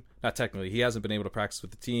team. Not technically, he hasn't been able to practice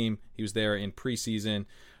with the team. He was there in preseason.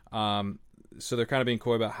 So they're kind of being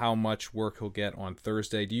coy about how much work he'll get on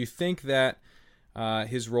Thursday. Do you think that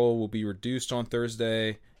his role will be reduced on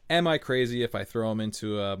Thursday? Am I crazy if I throw him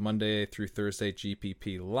into a Monday through Thursday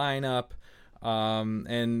GPP lineup?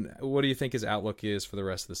 And what do you think his outlook is for the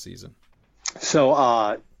rest of the season? So,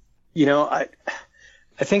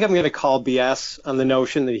 I think I'm going to call BS on the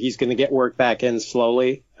notion that he's going to get work back in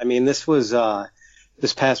slowly. I mean, this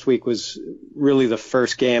past week was really the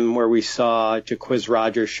first game where we saw Jacquizz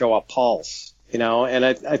Rodgers show a pulse, and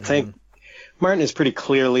I think Martin is pretty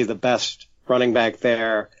clearly the best running back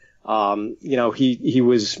there. He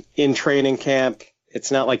was in training camp.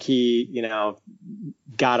 It's not like he,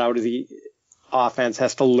 got out of the offense,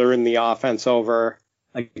 has to learn the offense over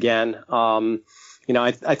again.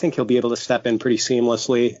 I think he'll be able to step in pretty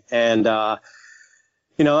seamlessly. And, I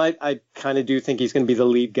kind of do think he's going to be the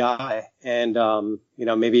lead guy. And,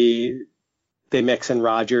 maybe they mix in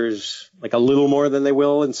Rodgers like a little more than they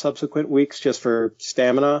will in subsequent weeks just for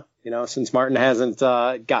stamina, since Martin hasn't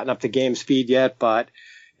gotten up to game speed yet. But,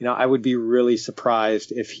 I would be really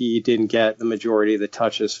surprised if he didn't get the majority of the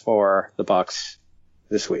touches for the Bucs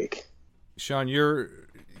this week. Sean, you're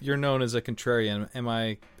known as a contrarian. Am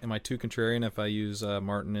I too contrarian if I use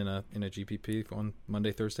Martin in a GPP on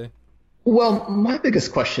Monday, Thursday? Well, my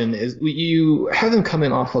biggest question is you have him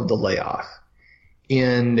coming off of the layoff,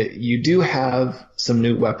 and you do have some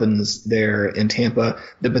new weapons there in Tampa,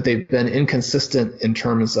 but they've been inconsistent in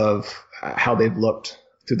terms of how they've looked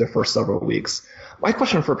through the first several weeks. My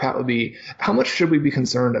question for Pat would be, how much should we be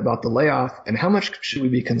concerned about the layoff, and how much should we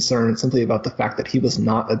be concerned simply about the fact that he was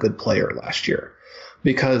not a good player last year?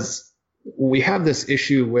 Because we have this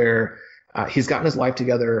issue where he's gotten his life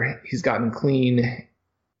together, he's gotten clean,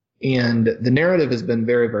 and the narrative has been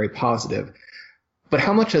very, very positive. But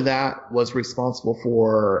how much of that was responsible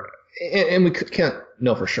for, and we can't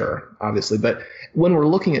know for sure, obviously, but when we're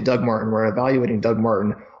looking at Doug Martin, we're evaluating Doug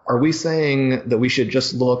Martin, are we saying that we should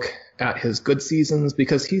just look at his good seasons?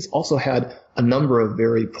 Because he's also had a number of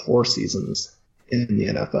very poor seasons in the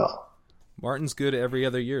NFL. Martin's good every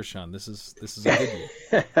other year, Sean. This is a good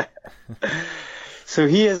year. So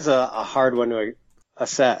he is a hard one to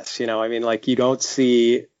assess. You don't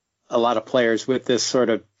see a lot of players with this sort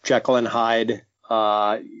of Jekyll and Hyde,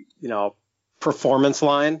 performance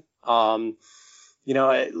line.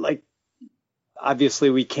 Obviously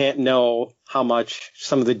we can't know how much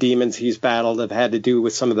some of the demons he's battled have had to do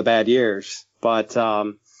with some of the bad years. But,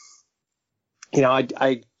 I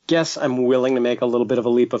guess I'm willing to make a little bit of a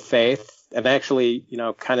leap of faith. And actually,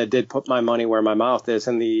 kind of did put my money where my mouth is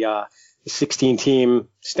in the 16-team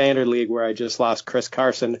standard league where I just lost Chris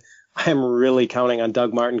Carson. I'm really counting on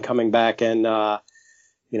Doug Martin coming back and,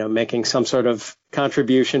 making some sort of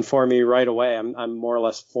contribution for me right away. I'm more or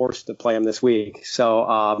less forced to play him this week.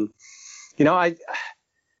 So,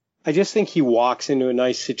 I just think he walks into a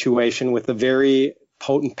nice situation with a very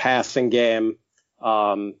potent passing game.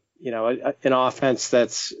 An offense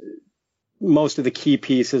that's most of the key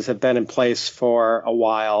pieces have been in place for a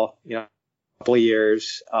while, a couple of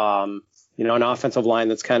years. An offensive line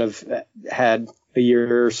that's kind of had a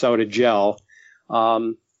year or so to gel.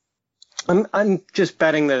 I'm just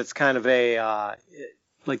betting that it's kind of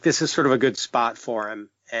this is sort of a good spot for him.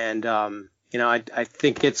 And, I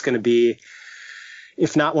think it's going to be,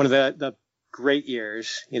 if not one of the great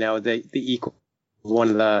years, the equal one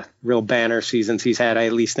of the real banner seasons he's had, I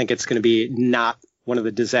at least think it's going to be not one of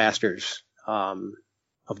the disasters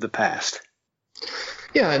of the past.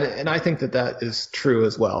 Yeah, and I think that is true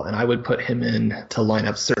as well. And I would put him in to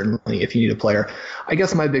lineup certainly if you need a player. I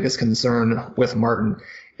guess my biggest concern with Martin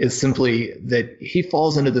is simply that he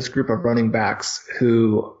falls into this group of running backs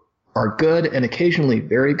who are good and occasionally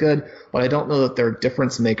very good, but I don't know that they're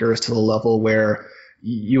difference makers to the level where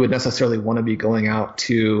you would necessarily want to be going out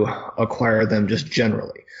to acquire them just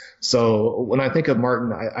generally. So when I think of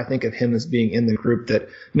Martin, I think of him as being in the group that,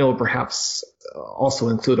 perhaps also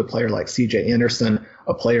include a player like CJ Anderson,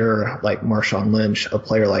 a player like Marshawn Lynch, a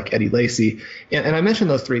player like Eddie Lacy. And I mention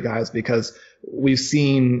those three guys because we've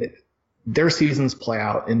seen their seasons play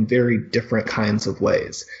out in very different kinds of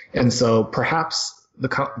ways. And so perhaps the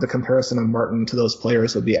comparison of Martin to those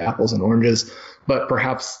players would be apples and oranges, but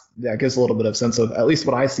perhaps that gives a little bit of sense of at least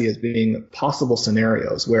what I see as being possible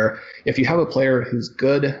scenarios where if you have a player who's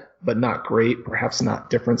good but not great, perhaps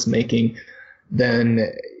not difference making,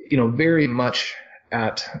 then, very much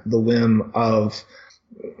at the whim of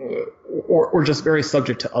or just very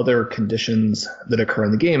subject to other conditions that occur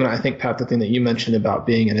in the game. And I think, Pat, the thing that you mentioned about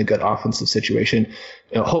being in a good offensive situation,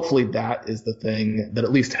 hopefully that is the thing that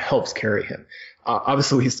at least helps carry him.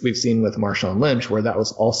 Obviously, we've seen with Marshawn Lynch where that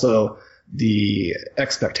was also the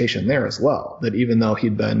expectation there as well, that even though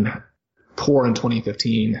he'd been poor in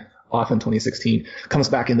 2015, off in 2016, comes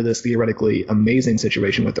back into this theoretically amazing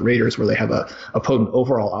situation with the Raiders where they have a potent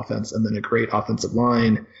overall offense and then a great offensive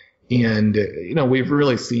line. And, we've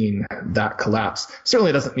really seen that collapse.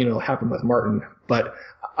 Certainly doesn't mean it'll happen with Martin, but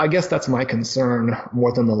I guess that's my concern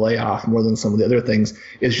more than the layoff, more than some of the other things,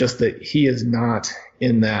 is just that he is not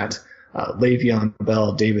in that Le'Veon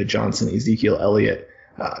Bell, David Johnson, Ezekiel Elliott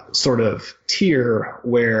sort of tier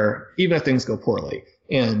where even if things go poorly,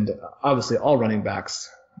 and obviously all running backs,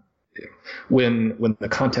 when the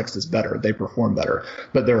context is better, they perform better.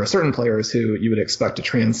 But there are certain players who you would expect to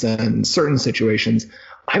transcend certain situations.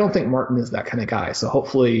 I don't think Martin is that kind of guy. So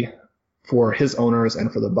hopefully for his owners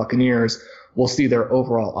and for the Buccaneers, we'll see their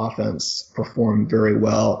overall offense perform very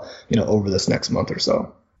well, over this next month or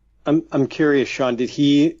so. I'm curious, Sean, did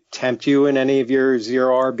he tempt you in any of your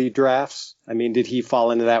zero RB drafts? I mean, did he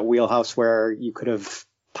fall into that wheelhouse where you could have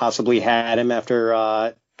possibly had him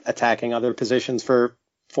after attacking other positions for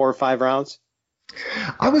 4 or 5 rounds?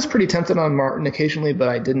 I was pretty tempted on Martin occasionally, but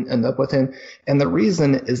I didn't end up with him. And the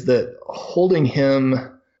reason is that holding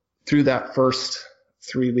him through that first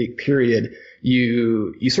 3-week period,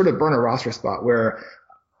 you sort of burn a roster spot where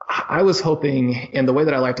I was hoping, and the way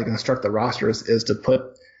that I like to construct the rosters is to put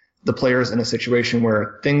the players in a situation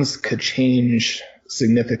where things could change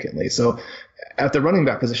significantly. So at the running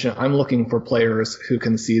back position, I'm looking for players who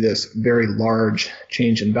can see this very large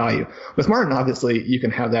change in value. With Martin, obviously, you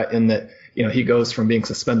can have that in that, he goes from being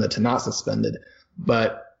suspended to not suspended,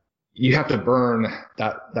 but you have to burn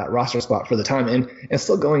that roster spot for the time. And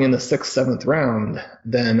still going in the 6th, 7th round,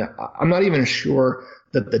 then I'm not even sure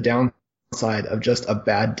that the downside of just a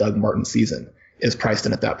bad Doug Martin season is priced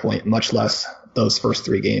in at that point, much less those first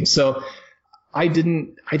 3 games. So I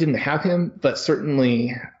didn't have him, but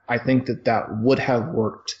certainly I think that would have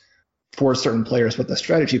worked for certain players with the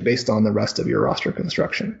strategy based on the rest of your roster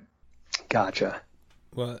construction. Gotcha.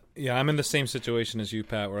 Well, yeah, I'm in the same situation as you,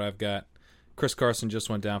 Pat, where I've got Chris Carson just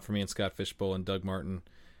went down for me and Scott Fishbowl, and Doug Martin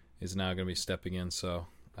is now going to be stepping in. So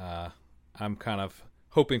I'm kind of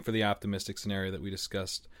hoping for the optimistic scenario that we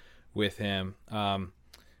discussed with him.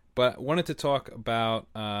 But I wanted to talk about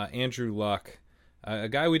Andrew Luck, a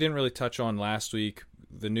guy we didn't really touch on last week.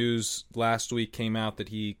 The news last week came out that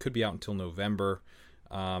he could be out until November,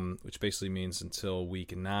 which basically means until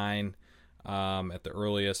week 9 at the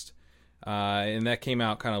earliest. And that came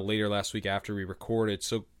out kind of later last week after we recorded.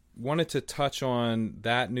 So wanted to touch on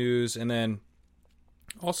that news. And then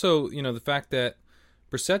also, the fact that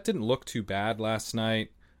Brissett didn't look too bad last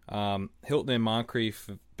night. Hilton and Moncrief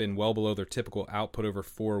have been well below their typical output over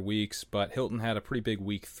 4 weeks, but Hilton had a pretty big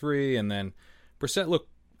week 3, and then Brissett looked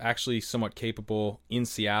actually somewhat capable in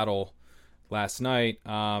Seattle last night.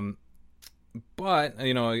 But,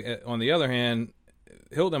 on the other hand,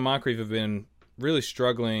 Hilton and Moncrief have been really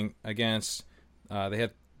struggling against, they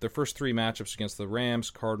had their first 3 matchups against the Rams,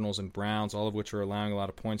 Cardinals, and Browns, all of which are allowing a lot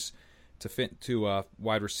of points to fit to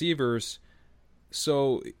wide receivers.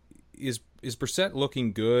 So is Brissett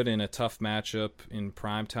looking good in a tough matchup in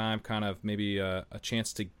prime time, kind of maybe a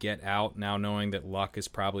chance to get out now knowing that Luck is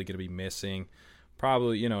probably going to be missing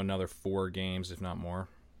probably, another 4 games, if not more?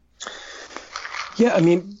 Yeah, I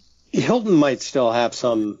mean, Hilton might still have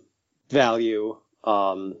some value,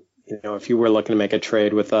 if you were looking to make a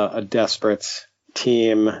trade with a desperate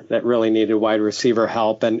team that really needed wide receiver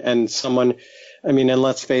help and someone, and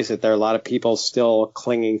let's face it, there are a lot of people still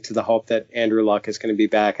clinging to the hope that Andrew Luck is going to be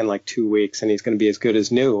back in like 2 weeks and he's going to be as good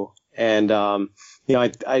as new. And, I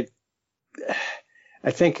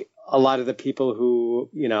think a lot of the people who,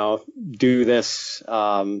 do this,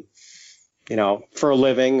 for a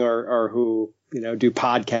living or who, do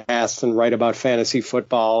podcasts and write about fantasy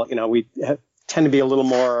football, we tend to be a little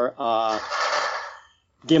more,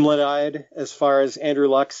 gimlet-eyed as far as Andrew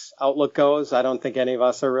Luck's outlook goes. I don't think any of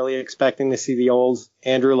us are really expecting to see the old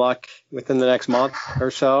Andrew Luck within the next month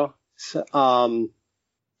or so. So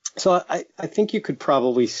I think you could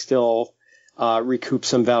probably still recoup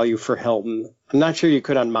some value for Hilton. I'm not sure you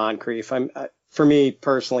could on Moncrief. For me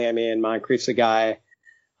personally, I mean, Moncrief's a guy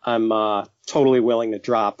I'm totally willing to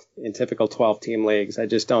drop in typical 12-team leagues. I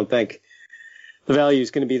just don't think the value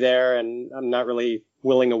is going to be there, and I'm not really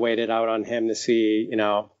willing to wait it out on him to see,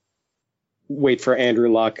 wait for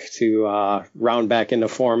Andrew Luck to round back into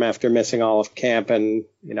form after missing all of camp and,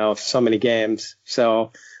 so many games.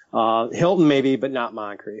 So Hilton maybe, but not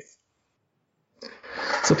Moncrief.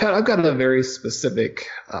 So, Pat, I've got a very specific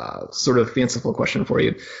sort of fanciful question for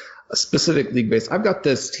you, a specific league-based. I've got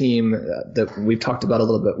this team that we've talked about a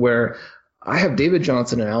little bit where I have David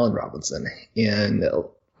Johnson and Allen Robinson. And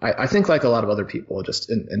I think like a lot of other people, just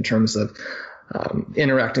in terms of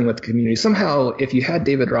interacting with the community, somehow if you had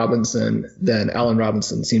David Robinson, then Allen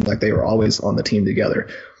Robinson seemed like they were always on the team together.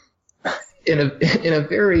 In a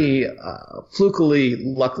very flukily,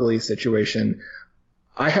 luckily situation,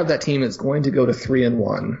 I have that team that's going to go to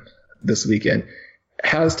 3-1 this weekend.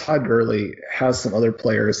 Has Todd Gurley, has some other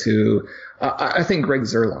players who I think Greg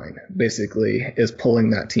Zuerlein basically is pulling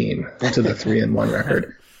that team to the 3-1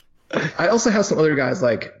 record. I also have some other guys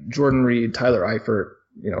like Jordan Reed, Tyler Eifert,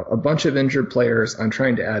 a bunch of injured players. I'm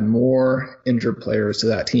trying to add more injured players to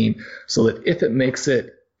that team so that if it makes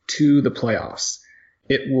it to the playoffs,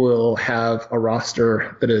 it will have a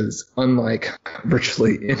roster that is unlike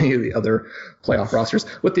virtually any of the other playoff rosters,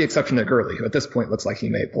 with the exception of Gurley, who at this point looks like he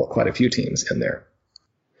may pull quite a few teams in there.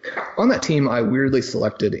 On that team, I weirdly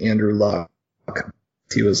selected Andrew Luck.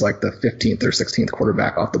 He was like the 15th or 16th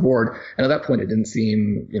quarterback off the board. And at that point, it didn't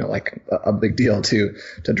seem, like a big deal to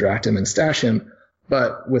draft him and stash him.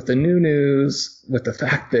 But with the new news, with the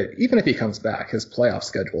fact that even if he comes back, his playoff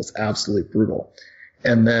schedule is absolutely brutal.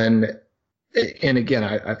 And again,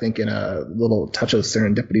 I think in a little touch of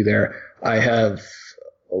serendipity there, I have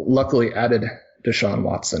luckily added Deshaun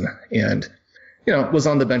Watson and, was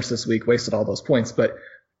on the bench this week, wasted all those points. But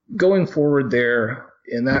going forward there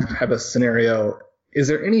in that type of scenario, is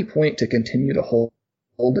there any point to continue to hold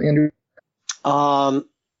Andrew? I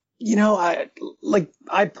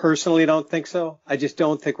personally don't think so. I just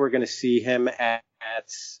don't think we're going to see him I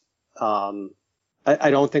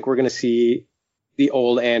don't think we're going to see the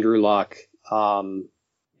old Andrew Luck,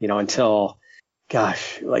 until,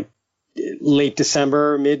 late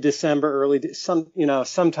December, mid-December,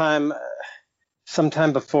 sometime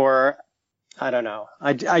before. I don't know.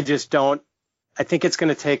 I just don't. I think it's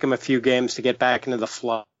going to take him a few games to get back into the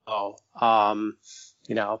flow. But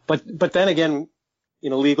then again,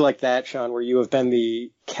 in a league like that, Sean, where you have been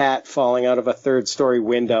the cat falling out of a third-story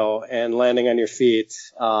window and landing on your feet,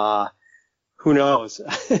 who knows?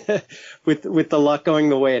 with the luck going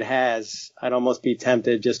the way it has, I'd almost be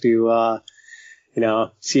tempted just to,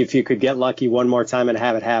 see if you could get lucky one more time and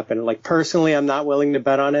have it happen. Like, personally, I'm not willing to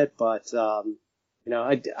bet on it, but,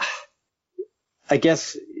 I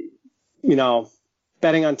guess,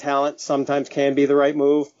 betting on talent sometimes can be the right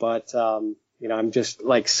move, but, I'm just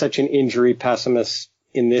like such an injury pessimist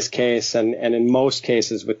in this case and in most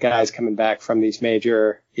cases with guys coming back from these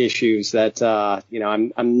major issues that,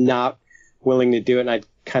 I'm not willing to do it, and I'd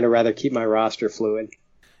kind of rather keep my roster fluid.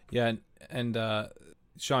 Yeah, and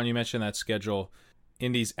Sean, you mentioned that schedule.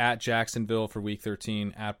 Indy's at Jacksonville for Week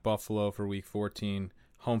 13, at Buffalo for Week 14,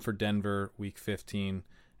 home for Denver Week 15,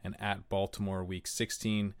 and at Baltimore Week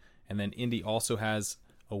 16. And then Indy also has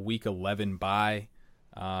a Week 11 bye.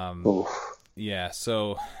 Yeah,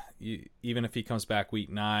 so even if he comes back Week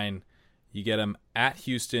 9, you get him at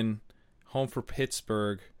Houston, home for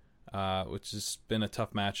Pittsburgh, which has been a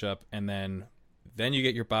tough matchup, and then you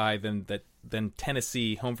get your bye, then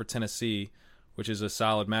Tennessee, home for Tennessee, which is a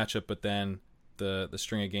solid matchup, but then the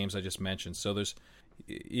string of games I just mentioned. So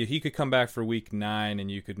he could come back for Week 9,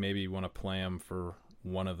 and you could maybe want to play him for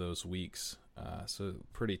one of those weeks. So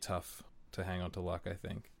pretty tough to hang on to Luck, I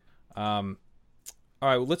think. All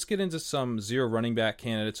right, well, let's get into some zero running back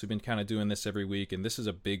candidates. We've been kind of doing this every week, and this is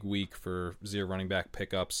a big week for zero running back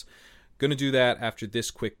pickups. Going to do that after this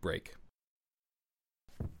quick break.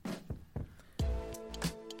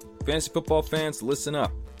 Fantasy football fans, listen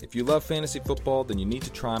up. If you love fantasy football, then you need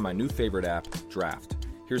to try my new favorite app, Draft.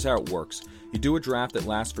 Here's how it works. You do a draft that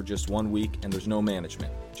lasts for just 1 week, and there's no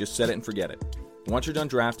management. Just set it and forget it. Once you're done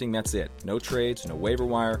drafting, that's it. No trades, no waiver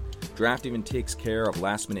wire. Draft even takes care of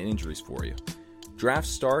last-minute injuries for you. Drafts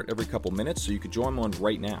start every couple minutes, so you could join one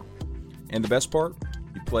right now. And the best part?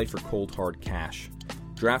 You play for cold, hard cash.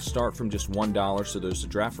 Drafts start from just $1, so there's a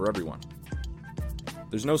draft for everyone.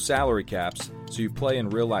 There's no salary caps, so you play in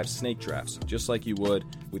real-life snake drafts, just like you would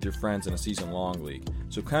with your friends in a season-long league.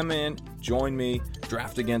 So come in, join me,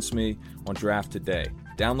 draft against me on Draft Today.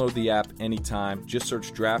 Download the app anytime. Just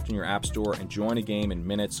search Draft in your app store and join a game in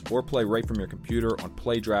minutes, or play right from your computer on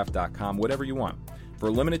playdraft.com, whatever you want. For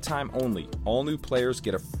a limited time only, all new players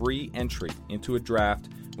get a free entry into a draft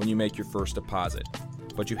when you make your first deposit.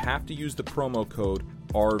 But you have to use the promo code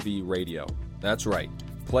RVRadio. That's right.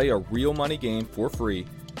 Play a real money game for free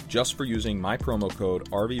just for using my promo code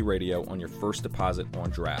RVRadio on your first deposit on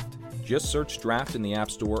Draft. Just search Draft in the App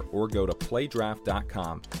Store or go to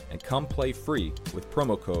playdraft.com and come play free with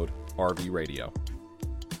promo code RVRadio.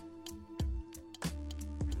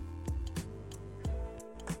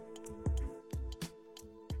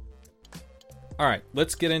 All right,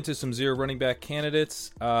 let's get into some zero running back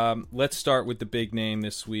candidates. Let's start with the big name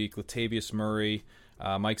this week, Latavius Murray.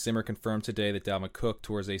 Mike Zimmer confirmed today that Dalvin Cook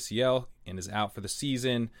tore his ACL and is out for the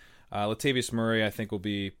season. Latavius Murray, I think, will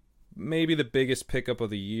be maybe the biggest pickup of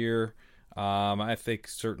the year. I think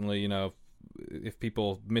certainly, if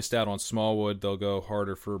people missed out on Smallwood, they'll go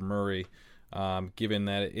harder for Murray, given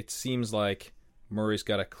that it seems like Murray's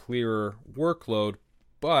got a clearer workload,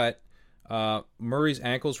 but Murray's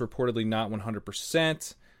ankle's reportedly not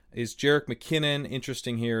 100%. Is Jerick McKinnon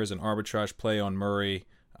interesting here as an arbitrage play on Murray?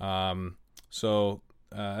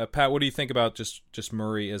 Pat, what do you think about just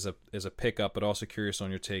Murray as a pickup, but also curious on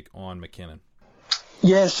your take on McKinnon?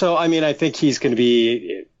 Yeah, so I think he's going to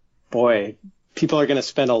be, people are going to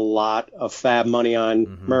spend a lot of fab money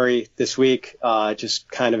on Murray this week, just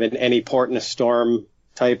kind of an any port in a storm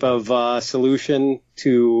type of solution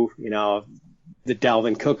to, the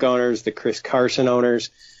Dalvin Cook owners, the Chris Carson owners.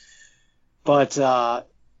 But,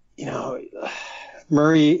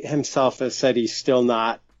 Murray himself has said he's still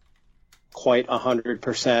not quite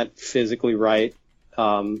 100% physically right,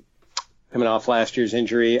 coming off last year's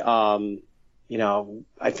injury. I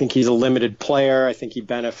think he's a limited player. I think he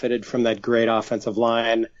benefited from that great offensive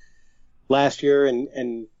line last year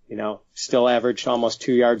and still averaged almost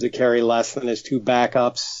 2 yards a carry less than his two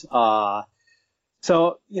backups.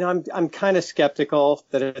 I'm kind of skeptical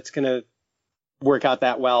that it's going to work out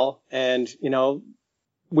that well. And,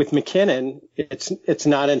 with McKinnon, it's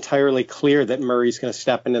not entirely clear that Murray's going to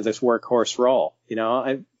step into this workhorse role.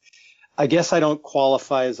 I guess I don't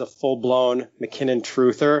qualify as a full-blown McKinnon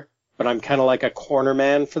truther, but I'm kind of like a corner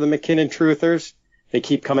man for the McKinnon truthers. They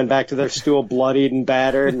keep coming back to their stool bloodied and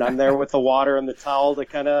battered, and I'm there with the water and the towel to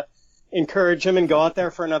kind of encourage him and go out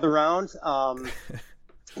there for another round.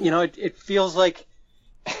 It feels like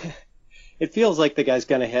the guy's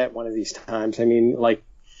going to hit one of these times.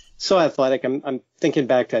 So athletic. I'm thinking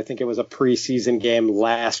back to, I think it was a preseason game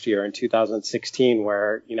last year in 2016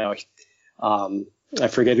 where, I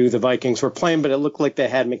forget who the Vikings were playing, but it looked like they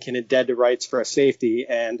had McKinnon dead to rights for a safety,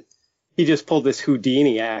 and he just pulled this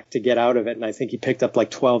Houdini act to get out of it, and I think he picked up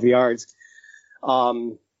like 12 yards.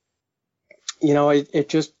 It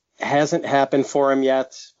just hasn't happened for him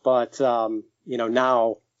yet, but,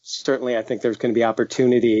 now certainly I think there's going to be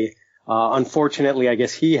opportunity. Unfortunately, I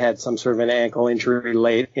guess he had some sort of an ankle injury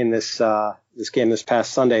late in this game this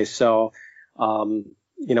past Sunday. So,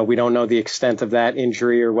 we don't know the extent of that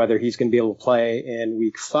injury or whether he's going to be able to play in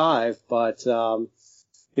week 5. But,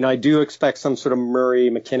 I do expect some sort of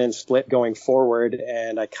Murray-McKinnon split going forward.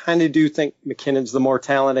 And I kind of do think McKinnon's the more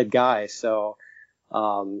talented guy. So,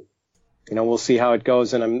 we'll see how it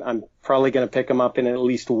goes. And I'm probably going to pick him up in at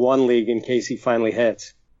least one league in case he finally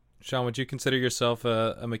hits. Sean, would you consider yourself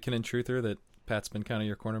a McKinnon truther, that Pat's been kind of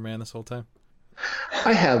your corner man this whole time?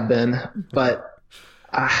 I have been, but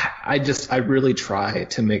I really try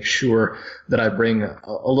to make sure that I bring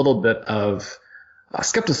a little bit of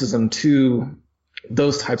skepticism to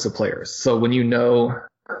those types of players. So when that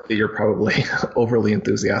you're probably overly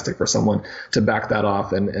enthusiastic for someone, to back that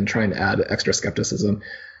off and trying to add extra skepticism.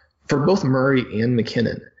 For both Murray and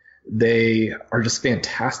McKinnon, they are just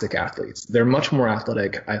fantastic athletes. They're much more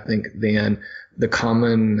athletic, I think, than the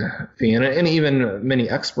common fan and even many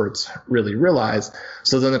experts really realize.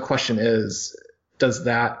 So then the question is, does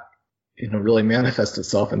that, really manifest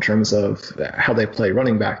itself in terms of how they play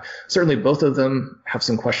running back? Certainly both of them have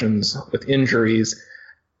some questions with injuries.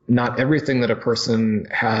 Not everything that a person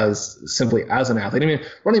has simply as an athlete.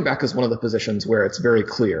 Running back is one of the positions where it's very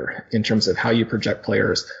clear in terms of how you project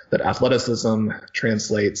players that athleticism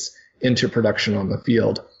translates into production on the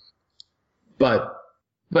field. But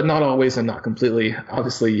not always and not completely.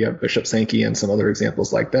 Obviously, you have Bishop Sankey and some other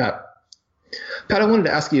examples like that. Pat, I wanted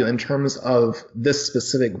to ask you, in terms of this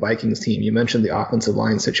specific Vikings team, you mentioned the offensive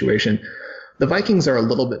line situation. The Vikings are a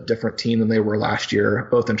little bit different team than they were last year,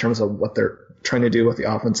 both in terms of what their trying to do with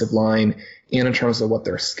the offensive line and in terms of what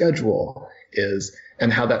their schedule is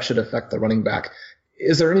and how that should affect the running back.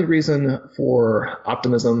 Is there any reason for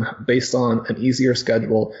optimism based on an easier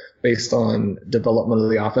schedule, based on development of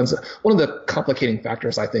the offense? One of the complicating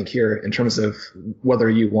factors, I think, here in terms of whether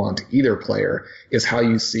you want either player is how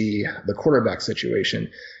you see the quarterback situation.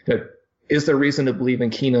 Is there reason to believe in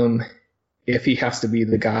Keenum if he has to be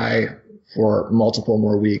the guy for multiple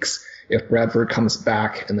more weeks? If Bradford comes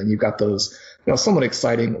back and then you've got those somewhat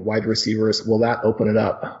exciting wide receivers, will that open it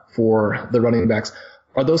up for the running backs?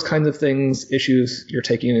 Are those kinds of things issues you're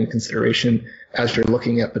taking into consideration as you're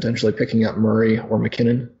looking at potentially picking up Murray or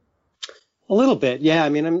McKinnon? A little bit, yeah. I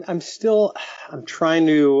mean, I'm trying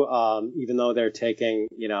to, even though they're taking,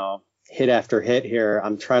 hit after hit here,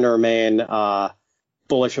 I'm trying to remain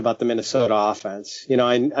bullish about the Minnesota offense.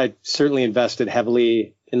 I certainly invested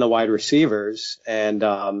heavily in the wide receivers, and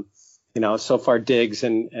so far Diggs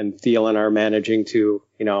and Thielen are managing to,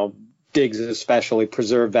 Diggs especially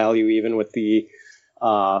preserve value even with the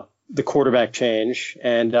quarterback change,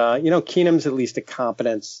 and Keenum's at least a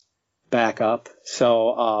competence backup.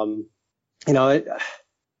 So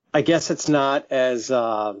I guess it's not as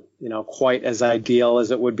quite as ideal as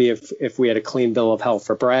it would be if we had a clean bill of health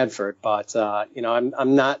for Bradford. But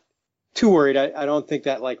I'm not too worried. I don't think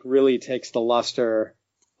that really takes the luster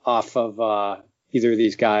off of either of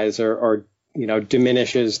these guys or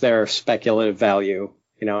diminishes their speculative value.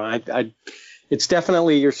 It's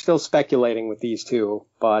definitely, you're still speculating with these two,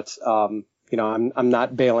 but, I'm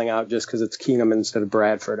not bailing out just because it's Keenum instead of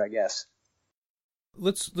Bradford, I guess.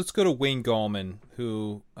 Let's go to Wayne Gallman,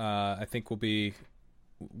 who I think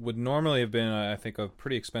would normally have been, I think, a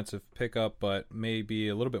pretty expensive pickup, but maybe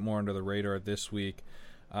a little bit more under the radar this week.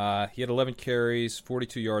 He had 11 carries,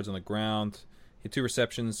 42 yards on the ground. He had 2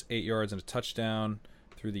 receptions, 8 yards and a touchdown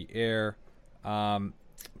through the air.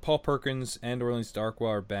 Paul Perkins and Orleans Darkwa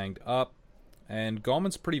are banged up. And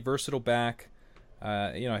Gallman's pretty versatile back.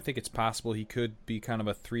 I think it's possible he could be kind of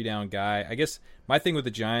a 3-down guy. I guess my thing with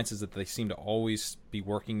the Giants is that they seem to always be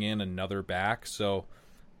working in another back. So,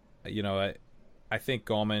 I think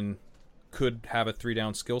Gallman could have a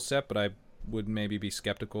 3-down skill set, but I would maybe be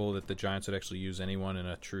skeptical that the Giants would actually use anyone in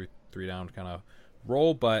a true 3-down kind of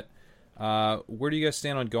role. But where do you guys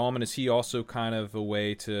stand on Gallman? Is he also kind of a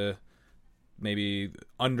way to maybe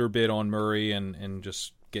underbid on Murray and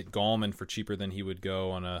just get Gallman for cheaper than he would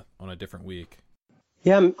go on a different week?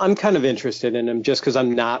 Yeah, I'm kind of interested in him just because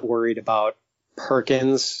I'm not worried about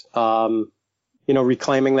Perkins,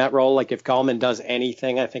 reclaiming that role. Like if Gallman does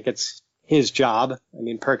anything, I think it's his job. I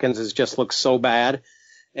mean, Perkins has just looked so bad,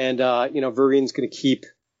 and Vereen's going to keep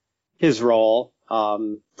his role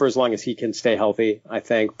for as long as he can stay healthy, I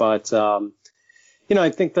think. But I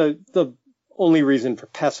think the only reason for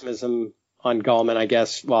pessimism on Gallman, I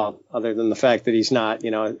guess, well, other than the fact that he's not,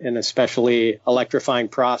 an especially electrifying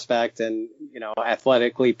prospect and,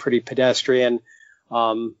 athletically pretty pedestrian.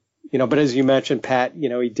 But as you mentioned, Pat,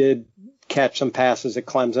 he did catch some passes at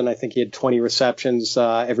Clemson. I think he had 20 receptions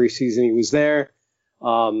every season he was there.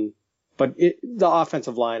 But the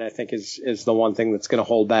offensive line, I think, is the one thing that's going to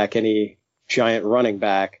hold back any giant running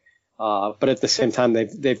back. But at the same time,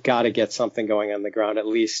 they've got to get something going on the ground, at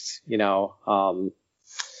least,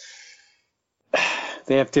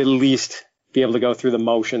 they have to at least be able to go through the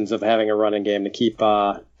motions of having a running game to keep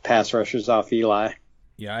pass rushers off Eli.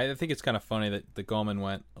 Yeah, I think it's kind of funny that the Gallman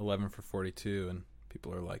went 11 for 42, and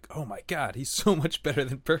people are like, "Oh my God, he's so much better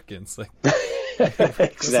than Perkins!" Like,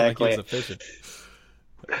 exactly. Like he's efficient.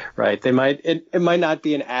 Right. It might not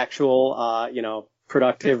be an actual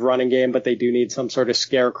productive running game, but they do need some sort of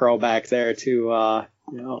scarecrow back there to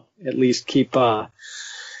at least keep the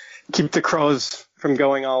Crows from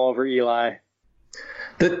going all over Eli.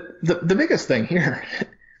 The biggest thing here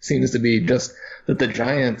seems to be just that the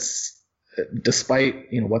Giants, despite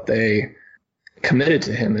what they committed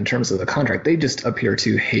to him in terms of the contract, they just appear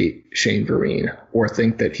to hate Shane Vereen or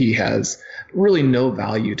think that he has really no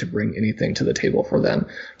value to bring anything to the table for them,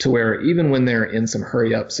 to where even when they're in some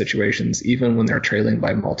hurry up situations, even when they're trailing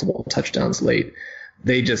by multiple touchdowns late,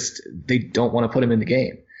 they don't want to put him in the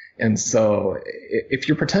game. And so if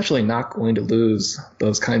you're potentially not going to lose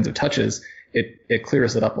those kinds of touches, it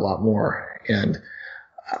clears it up a lot more. And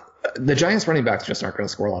the Giants running backs just aren't going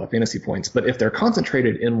to score a lot of fantasy points. But if they're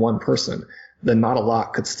concentrated in one person, then not a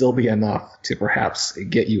lot could still be enough to perhaps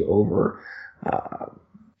get you over,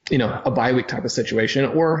 a bye week type of situation.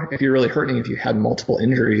 Or if you're really hurting, if you had multiple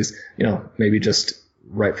injuries, maybe just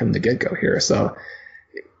right from the get-go here. So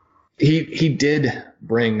he did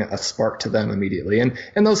bring a spark to them immediately.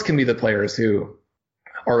 And those can be the players who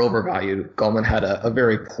are overvalued. Gallman had a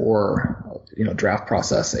very poor, draft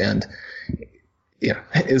process, and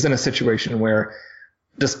is in a situation where,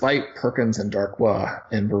 despite Perkins and Darkwa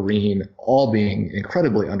and Vereen all being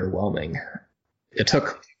incredibly underwhelming, it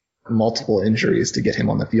took multiple injuries to get him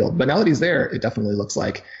on the field. But now that he's there, it definitely looks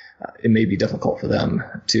like it may be difficult for them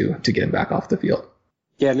to get him back off the field.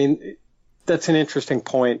 Yeah, I mean, that's an interesting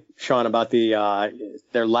point, Sean, about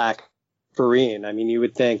their lack of Vereen. I mean, you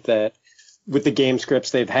would think that with the game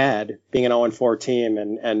scripts they've had, being an 0-4 team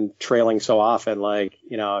and trailing so often,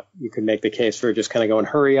 you could make the case for just kind of going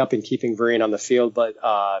hurry up and keeping Vereen on the field. But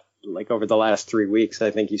over the last 3 weeks,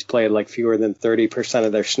 I think he's played fewer than 30%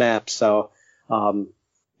 of their snaps. So,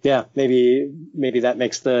 yeah, maybe that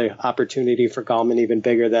makes the opportunity for Gallman even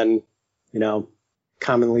bigger than,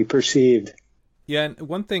 commonly perceived. Yeah, and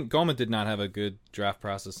one thing, Gallman did not have a good draft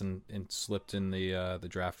process and slipped in the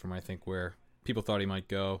draft from, I think, where people thought he might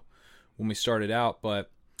go when we started out. But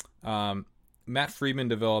Matt Friedman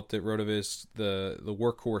developed at RotoViz the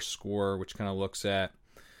workhorse score, which kind of looks at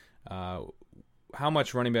how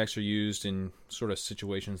much running backs are used in sort of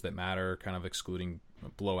situations that matter, kind of excluding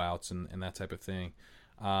blowouts and that type of thing.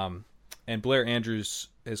 And Blair Andrews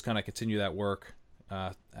has kind of continued that work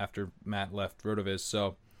after Matt left RotoViz.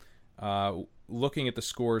 So looking at the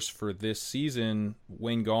scores for this season,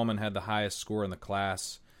 Wayne Gallman had the highest score in the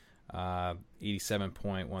class,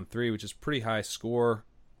 87.13, which is pretty high score.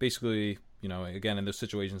 Basically, again, in those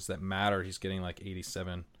situations that matter, he's getting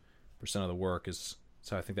 87% of the work is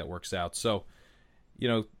how I think that works out. So,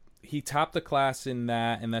 he topped the class in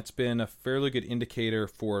that, and that's been a fairly good indicator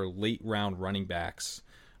for late round running backs.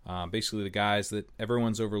 Basically, the guys that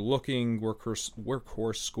everyone's overlooking,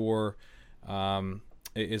 workhorse score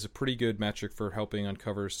is a pretty good metric for helping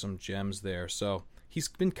uncover some gems there. So he's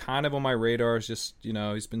been kind of on my radar. It's just,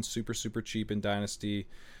 he's been super, super cheap in Dynasty,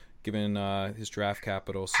 given his draft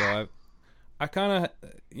capital. So I kind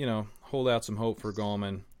of, hold out some hope for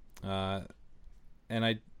Gallman. And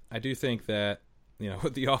I do think that,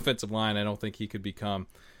 with the offensive line, I don't think he's not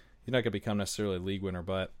going to become necessarily a league winner,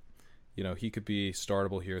 but, he could be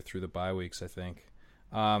startable here through the bye weeks, I think.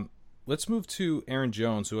 Let's move to Aaron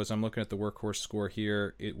Jones, who, as I'm looking at the workhorse score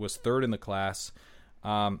here, it was third in the class.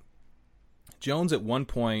 Jones at one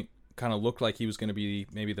point kind of looked like he was going to be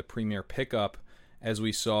maybe the premier pickup as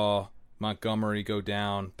we saw Montgomery go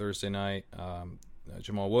down Thursday night.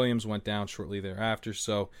 Jamal Williams went down shortly thereafter.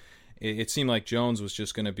 So it seemed like Jones was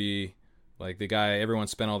just going to be the guy everyone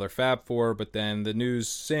spent all their fab for. But then the news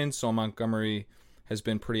since on Montgomery has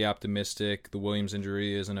been pretty optimistic. The Williams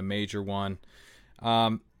injury isn't a major one.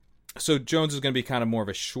 So Jones is going to be kind of more of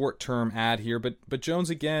a short-term ad here, but Jones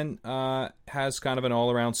again has kind of an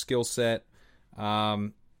all-around skill set.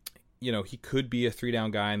 He could be a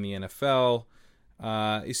 3-down guy in the NFL.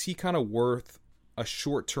 Is he kind of worth a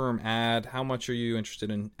short-term ad? How much are you interested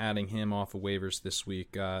in adding him off of waivers this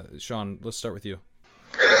week? Sean, let's start with you.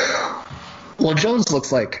 Well, Jones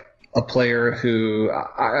looks like a player who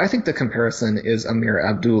I think the comparison is Amir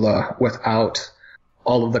Abdullah without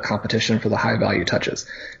all of the competition for the high-value touches.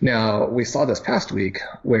 Now, we saw this past week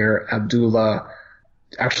where Abdullah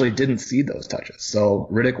actually didn't see those touches. So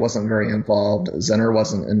Riddick wasn't very involved. Zenner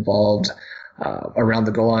wasn't involved around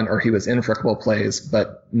the goal line, or he was in for a couple of plays,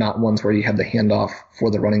 but not ones where he had the handoff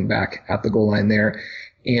for the running back at the goal line there.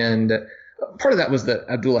 And part of that was that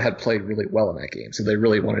Abdullah had played really well in that game, so they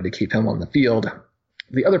really wanted to keep him on the field.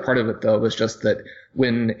 The other part of it, though, was just that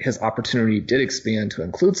when his opportunity did expand to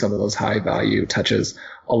include some of those high-value touches,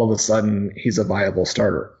 all of a sudden he's a viable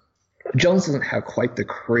starter. Jones doesn't have quite the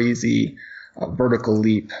crazy vertical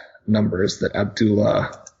leap numbers that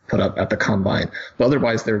Abdullah put up at the combine, but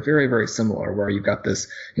otherwise they're very, very similar, where you've got this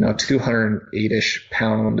 208-ish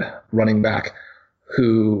pound running back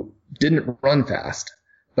who didn't run fast,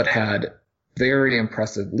 but had very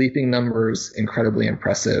impressive leaping numbers, incredibly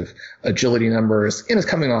impressive agility numbers, and is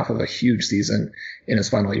coming off of a huge season in his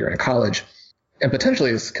final year in college, and potentially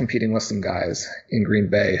is competing with some guys in Green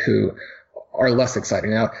Bay who are less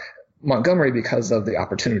exciting. Now, Montgomery, because of the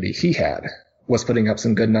opportunity he had, was putting up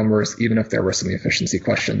some good numbers, even if there were some efficiency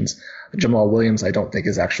questions. Jamal Williams, I don't think,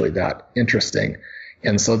 is actually that interesting.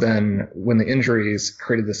 And so then when the injuries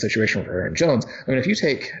created the situation for Aaron Jones, I mean, if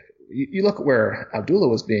you look at where Abdullah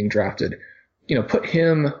was being drafted, put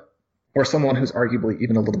him or someone who's arguably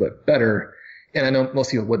even a little bit better, and I know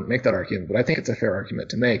most people wouldn't make that argument, but I think it's a fair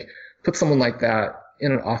argument to make. Put someone like that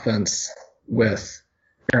in an offense with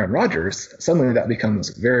Aaron Rodgers, suddenly that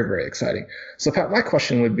becomes very, very exciting. So, Pat, my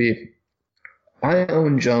question would be, I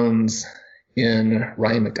own Jones in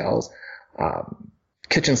Ryan McDowell's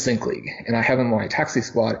kitchen sink league, and I have him on my taxi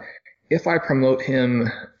squad. If I promote him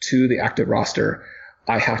to the active roster,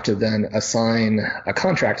 I have to then assign a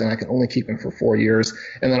contract, and I can only keep him for 4 years.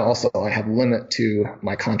 And then also I have limit to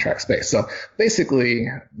my contract space. So basically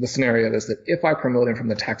the scenario is that if I promote him from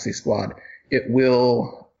the taxi squad, it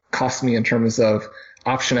will cost me in terms of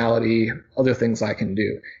optionality, other things I can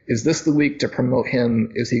do. Is this the week to promote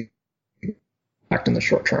him? Is he back in the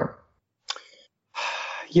short term?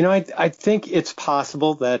 I think it's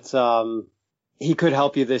possible that he could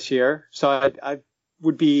help you this year. So I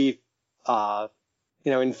would be,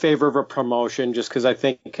 in favor of a promotion, just because I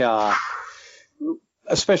think,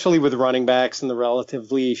 especially with running backs and the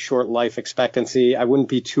relatively short life expectancy, I wouldn't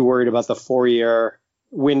be too worried about the 4-year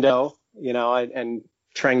window, and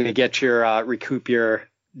trying to get recoup your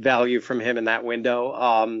value from him in that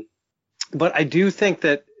window. But I do think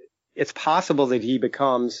that it's possible that he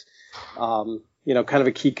becomes, kind of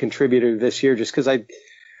a key contributor this year, just because I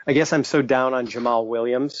guess I'm so down on Jamal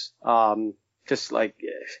Williams.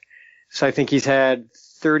 So I think he's had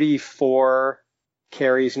 34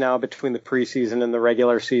 carries now between the preseason and the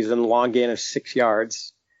regular season, long gain of 6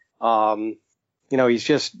 yards. He's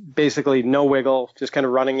just basically no wiggle, just kind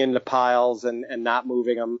of running into piles and not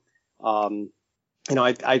moving them.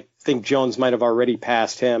 I think Jones might have already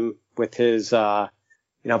passed him with his,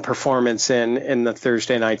 performance in the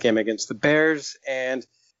Thursday night game against the Bears. And,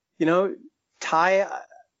 Ty,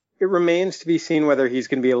 it remains to be seen whether he's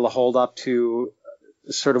going to be able to hold up to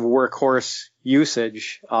sort of workhorse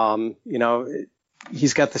usage.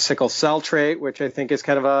 He's got the sickle cell trait, which I think is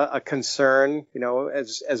kind of a concern,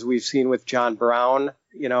 as we've seen with John Brown,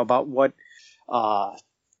 about what the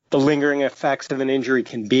lingering effects of an injury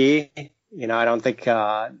can be. I don't think,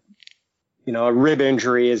 a rib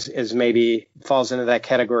injury is maybe falls into that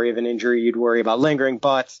category of an injury you'd worry about lingering.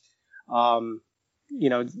 But,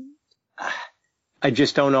 I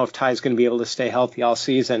just don't know if Ty's going to be able to stay healthy all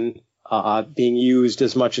season, being used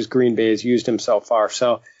as much as Green Bay has used him so far.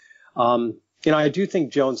 So, I do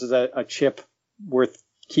think Jones is a chip worth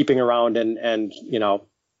keeping around, and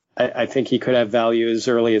I think he could have value as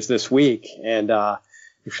early as this week. And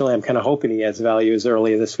actually, I'm kind of hoping he has value as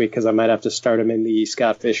early as this week, because I might have to start him in the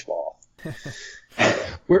Scott Fish Bowl.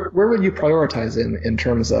 Where would you prioritize him in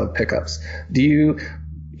terms of pickups? Do you,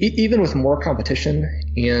 even with more competition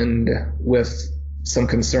and with some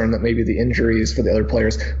concern that maybe the injuries for the other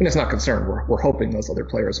players, it's not concern, we're hoping those other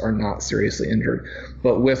players are not seriously injured,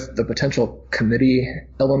 but with the potential committee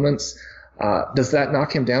elements, does that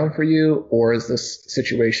knock him down for you? Or is this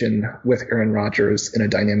situation with Aaron Rodgers in a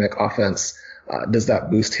dynamic offense, does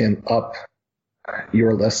that boost him up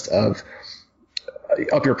your list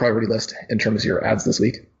up your priority list in terms of your ads this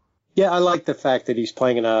week? Yeah, I like the fact that he's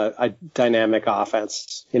playing in a dynamic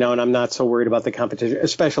offense, and I'm not so worried about the competition,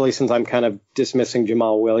 especially since I'm kind of dismissing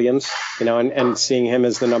Jamal Williams, and seeing him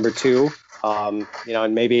as the number 2,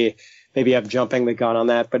 and maybe I'm jumping the gun on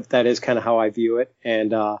that, but that is kind of how I view it.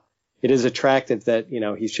 And it is attractive that,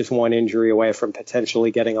 he's just one injury away from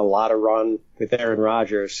potentially getting a lot of run with Aaron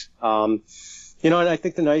Rodgers. And I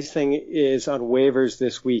think the nice thing is on waivers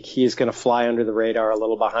this week, he's going to fly under the radar a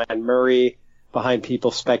little behind Murray, behind people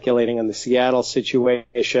speculating on the Seattle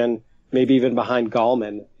situation, maybe even behind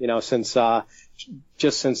Gallman, since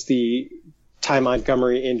the Ty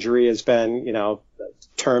Montgomery injury has been,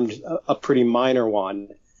 termed a pretty minor one.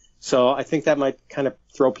 So I think that might kind of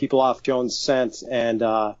throw people off Jones' scent, and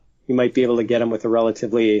you might be able to get him with a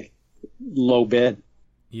relatively low bid.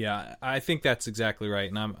 Yeah, I think that's exactly right,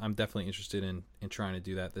 and I'm definitely interested in trying to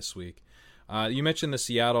do that this week. You mentioned the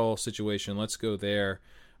Seattle situation. Let's go there.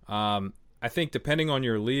 I think depending on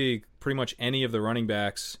your league, pretty much any of the running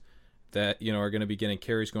backs that are going to be getting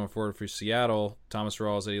carries going forward for Seattle, Thomas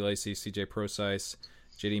Rawls, Eddie Lacy, C.J. Prosise,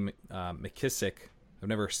 J.D. McKissick, I've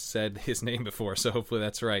never said his name before, so hopefully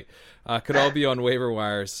that's right, could all be on waiver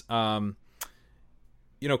wires.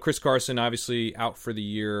 Chris Carson obviously out for the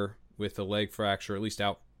year with a leg fracture, at least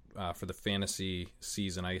out for the fantasy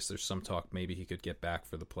season. I guess there's some talk maybe he could get back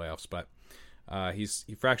for the playoffs, but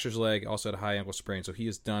he fractures his leg, also had a high ankle sprain, so he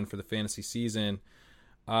is done for the fantasy season.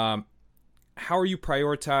 How are you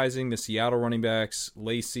prioritizing the Seattle running backs?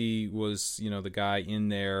 Lacy was, the guy in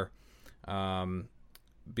there.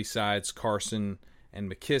 Besides Carson and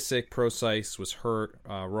McKissick, Prosise was hurt.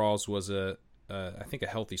 Rawls was I think a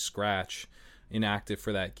healthy scratch, inactive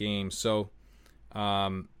for that game. So,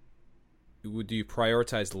 do you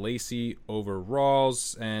prioritize Lacy over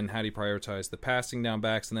Rawls, and how do you prioritize the passing down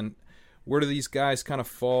backs? And then, where do these guys kind of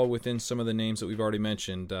fall within some of the names that we've already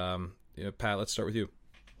mentioned? Pat, let's start with you.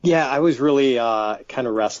 Yeah, I was really kind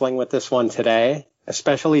of wrestling with this one today,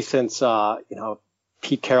 especially since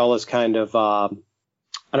Pete Carroll is kind of I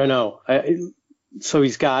don't know. So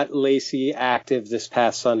he's got Lacey active this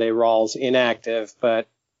past Sunday, Rawls inactive, but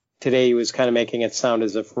today he was kind of making it sound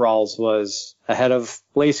as if Rawls was ahead of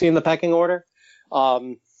Lacey in the pecking order.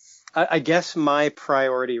 I guess my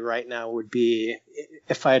priority right now would be,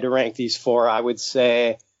 if I had to rank these four, I would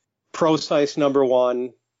say Prosise number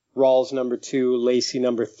 1, Rawls number 2, Lacey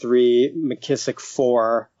number 3, McKissick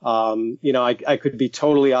 4. I could be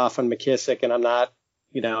totally off on McKissick, and I'm not,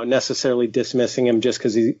 necessarily dismissing him just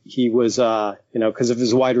because he was, because of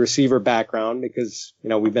his wide receiver background, because,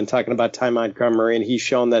 we've been talking about Ty Montgomery, and he's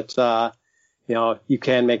shown that, you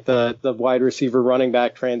can make the wide receiver running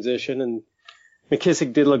back transition, and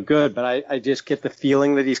McKissick did look good, but I just get the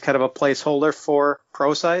feeling that he's kind of a placeholder for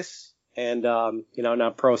Prosise. And, now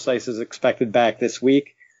Prosise is expected back this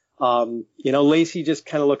week. Lacey just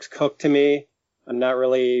kind of looks cooked to me. I'm not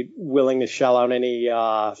really willing to shell out any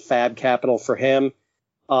fab capital for him.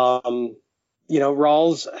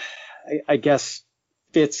 Rawls, I guess,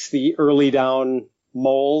 fits the early down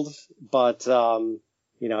mold, but, there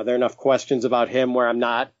are enough questions about him where I'm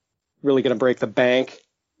not really going to break the bank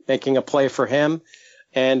making a play for him.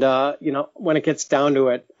 And, when it gets down to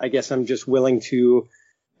it, I guess I'm just willing to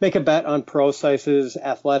make a bet on Prosise's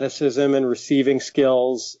athleticism and receiving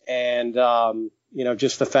skills. And,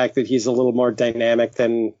 just the fact that he's a little more dynamic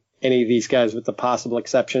than any of these guys, with the possible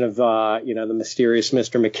exception of, the mysterious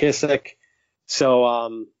Mr. McKissick.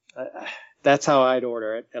 So, that's how I'd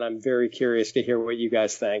order it. And I'm very curious to hear what you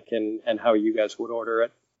guys think and how you guys would order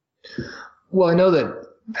it. Well, I know that,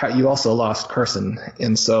 Pat, you also lost Carson,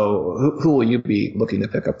 and so who will you be looking to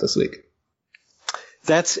pick up this week?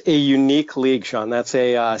 That's a unique league, Sean. That's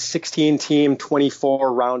a 16-team,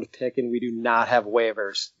 24-round pick, and we do not have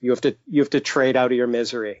waivers. You have to trade out of your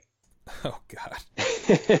misery. Oh God,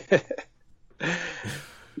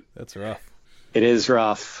 that's rough. It is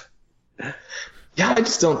rough. Yeah, I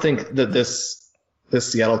just don't think that this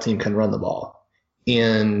Seattle team can run the ball,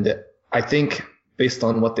 and I think, based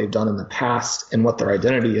on what they've done in the past and what their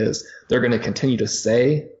identity is, they're going to continue to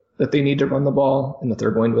say that they need to run the ball and that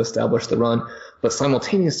they're going to establish the run. But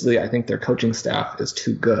simultaneously, I think their coaching staff is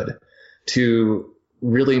too good to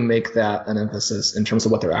really make that an emphasis in terms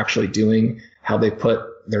of what they're actually doing, how they put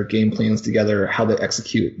their game plans together, how they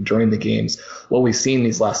execute during the games. What we've seen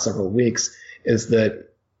these last several weeks is that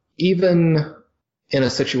even in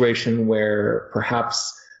a situation where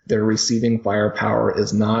perhaps their receiving firepower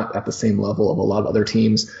is not at the same level of a lot of other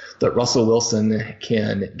teams, that Russell Wilson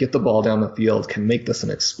can get the ball down the field, can make this an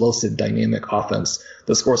explosive, dynamic offense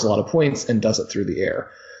that scores a lot of points and does it through the air.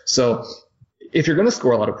 So if you're going to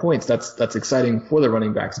score a lot of points, that's exciting for the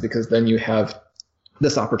running backs, because then you have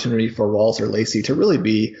this opportunity for Rawls or Lacey to really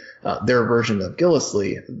be their version of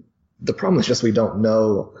Gillislee. The problem is just we don't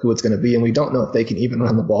know who it's going to be, and we don't know if they can even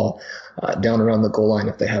run the ball down around the goal line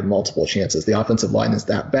if they have multiple chances. The offensive line is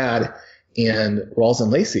that bad, and Rawls and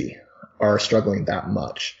Lacey are struggling that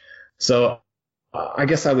much. So I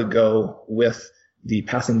guess I would go with the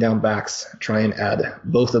passing down backs, try and add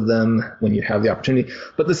both of them when you have the opportunity.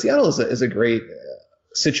 But the Seattle is a great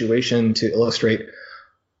situation to illustrate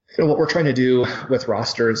what we're trying to do with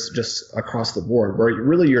rosters just across the board, where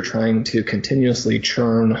really you're trying to continuously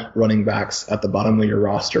churn running backs at the bottom of your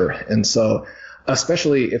roster. And so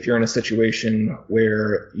especially if you're in a situation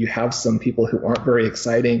where you have some people who aren't very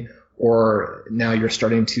exciting, or now you're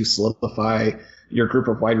starting to solidify your group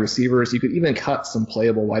of wide receivers, you could even cut some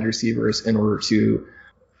playable wide receivers in order to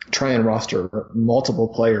try and roster multiple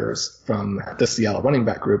players from the Seattle running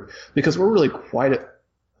back group, because we're really quite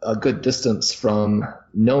a good distance from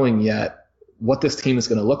knowing yet what this team is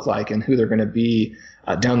going to look like and who they're going to be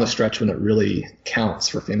down the stretch when it really counts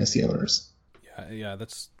for fantasy owners. Yeah,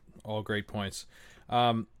 that's all great points.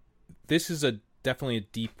 This is definitely a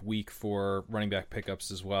deep week for running back pickups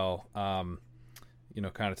as well. Kind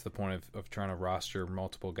of to the point of trying to roster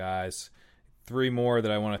multiple guys. 3 more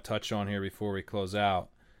that I want to touch on here before we close out.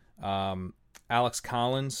 Alex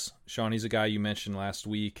Collins, Sean, he's a guy you mentioned last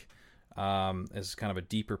week as kind of a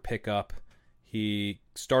deeper pickup. He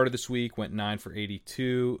started this week, went 9 for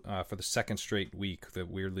 82 for the second straight week,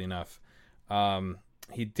 weirdly enough.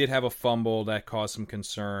 He did have a fumble that caused some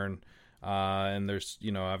concern. And there's,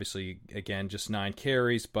 obviously, again, just 9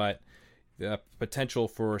 carries, but the potential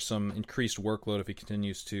for some increased workload if he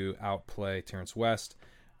continues to outplay Terrence West.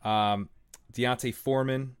 Deontay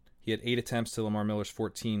Foreman, he had 8 attempts to Lamar Miller's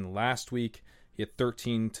 14 last week. He had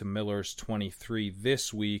 13 to Miller's 23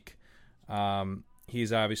 this week.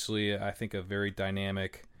 He's obviously, I think, a very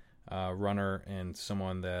dynamic runner and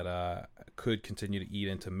someone that could continue to eat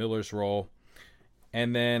into Miller's role.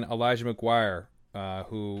 And then Elijah McGuire,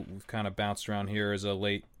 who we've kind of bounced around here as a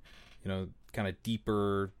late, kind of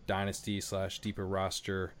deeper dynasty / deeper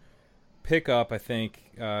roster pickup. I think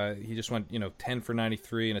he just went 10 for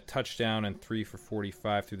 93 and a touchdown and 3 for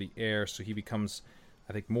 45 through the air. So he becomes,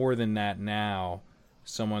 I think, more than that now,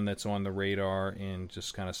 someone that's on the radar in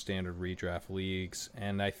just kind of standard redraft leagues.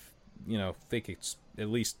 And I think it's at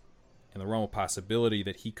least in the realm of possibility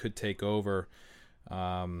that he could take over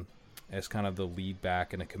as kind of the lead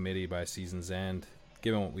back in a committee by season's end,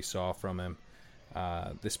 given what we saw from him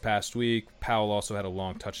this past week. Powell also had a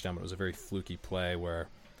long touchdown, but it was a very fluky play where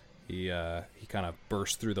he kind of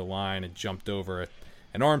burst through the line and jumped over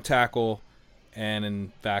an arm tackle, and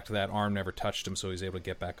in fact that arm never touched him, so he was able to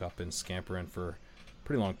get back up and scamper in for a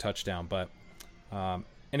pretty long touchdown. But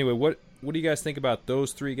anyway, what do you guys think about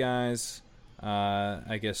those three guys?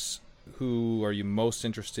 I guess, who are you most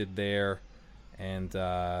interested there, and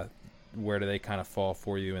where do they kind of fall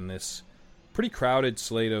for you in this pretty crowded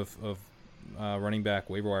slate of running back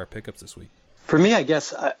waiver wire pickups this week? For me, I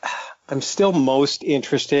guess I'm still most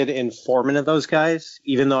interested in Foreman of those guys,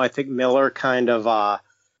 even though I think Miller kind of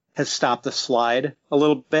has stopped the slide a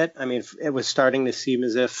little bit. I mean, it was starting to seem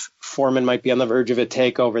as if Foreman might be on the verge of a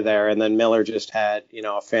takeover there, and then Miller just had,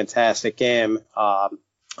 a fantastic game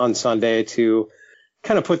on Sunday to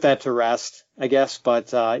kind of put that to rest, I guess.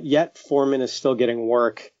 But yet Foreman is still getting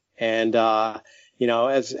work, and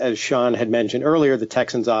as Sean had mentioned earlier, the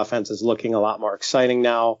Texans' offense is looking a lot more exciting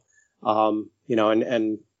now.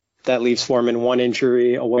 And that leaves Foreman one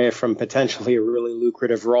injury away from potentially a really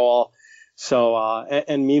lucrative role. So,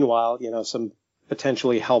 and meanwhile, some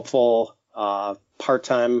potentially helpful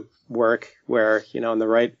part-time work where, in the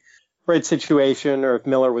right situation, or if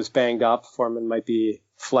Miller was banged up, Foreman might be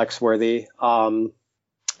flex-worthy. I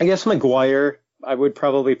guess McGuire, I would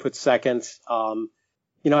probably put second. I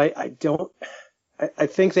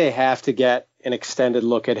think they have to get an extended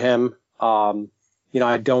look at him.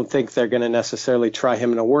 I don't think they're going to necessarily try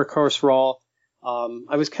him in a workhorse role.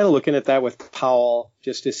 I was kind of looking at that with Powell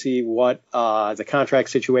just to see what the contract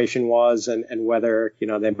situation was and whether,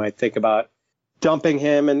 they might think about dumping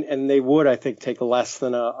him. And they would, I think, take less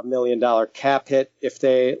than $1 million cap hit if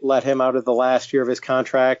they let him out of the last year of his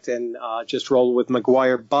contract and just roll with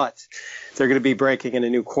McGuire. But they're going to be breaking in a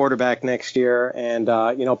new quarterback next year. And,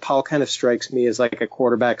 Powell kind of strikes me as like a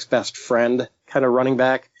quarterback's best friend kind of running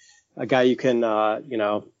back. A guy you can,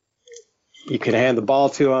 you can hand the ball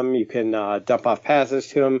to him. You can dump off passes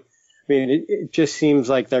to him. I mean, it just seems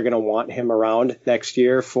like they're going to want him around next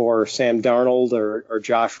year for Sam Darnold or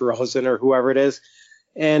Josh Rosen or whoever it is.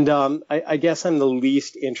 And I guess I'm the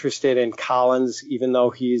least interested in Collins, even though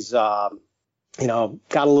he's, got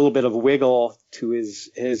a little bit of wiggle to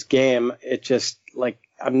his game. It just,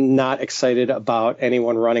 I'm not excited about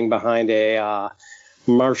anyone running behind a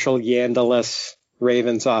Marshall Yandelis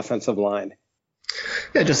Ravens offensive line.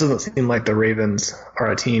 Yeah, it just doesn't seem like the Ravens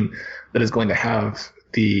are a team that is going to have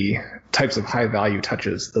the types of high-value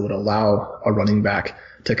touches that would allow a running back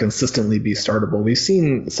to consistently be startable. We've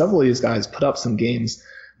seen several of these guys put up some games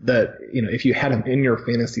that, if you had them in your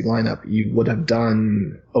fantasy lineup, you would have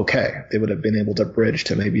done okay. They would have been able to bridge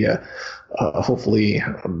to maybe a hopefully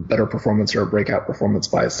a better performance or a breakout performance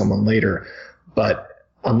by someone later. But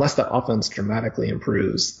unless that offense dramatically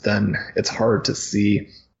improves, then it's hard to see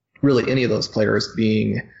really any of those players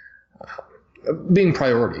being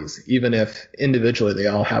priorities, even if individually they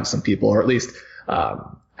all have some people, or at least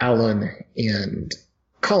Allen and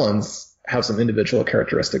Collins have some individual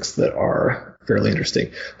characteristics that are fairly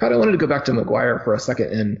interesting. I wanted to go back to McGuire for a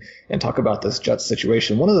second and talk about this Jets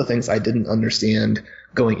situation. One of the things I didn't understand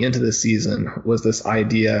going into this season was this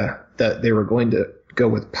idea that they were going to go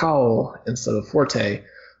with Powell instead of Forte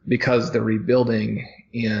because they're rebuilding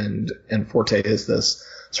and Forte is this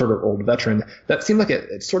sort of old veteran. That seemed like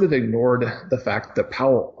it sort of ignored the fact that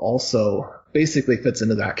Powell also basically fits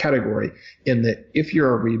into that category, in that if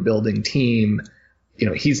you're a rebuilding team,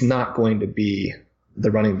 he's not going to be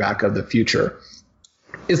the running back of the future.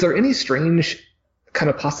 Is there any strange kind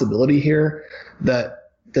of possibility here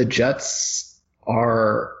that the Jets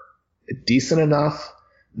are decent enough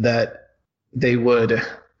that they would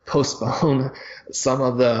postpone some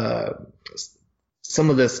of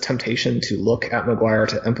this temptation to look at McGuire,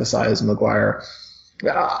 to emphasize McGuire?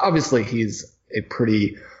 Obviously, he's a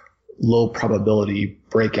pretty low probability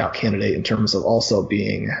breakout candidate in terms of also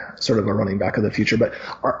being sort of a running back of the future. But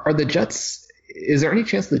are the Jets, is there any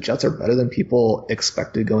chance the Jets are better than people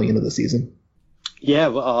expected going into the season? Yeah,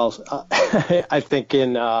 well, I think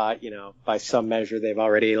by some measure, they've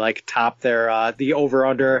already topped their the over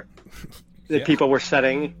under that people were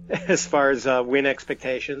setting as far as win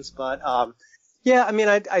expectations. But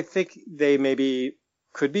I think they maybe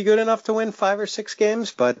could be good enough to win 5 or 6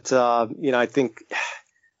 games, but I think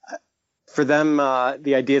for them,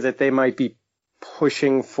 the idea that they might be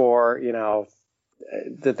pushing for,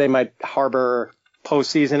 that they might harbor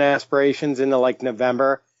postseason aspirations into like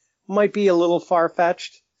November might be a little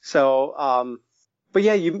far-fetched. So, but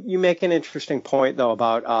yeah, you make an interesting point though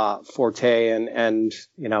about Forte and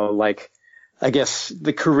I guess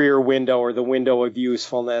the career window or the window of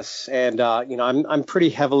usefulness. And I'm pretty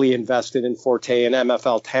heavily invested in Forte and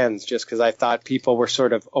MFL 10s just because I thought people were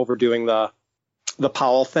sort of overdoing the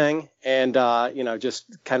Powell thing and just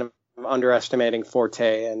kind of underestimating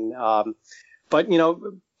Forte. And but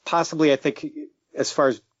possibly I think as far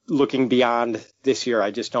as looking beyond this year,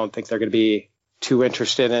 I just don't think they're going to be too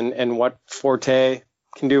interested in what Forte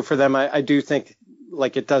can do for them. I do think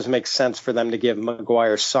like it does make sense for them to give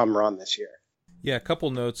McGuire some run this year. Yeah, a couple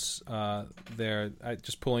notes there.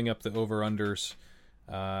 Just pulling up the over-unders.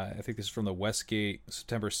 I think this is from the Westgate,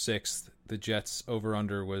 September 6th. The Jets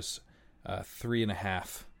over-under was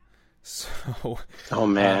 3.5. So, oh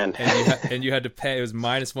man, and you had to pay. It was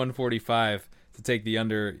minus 145 to take the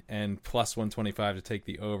under and plus 125 to take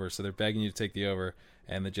the over. So they're begging you to take the over,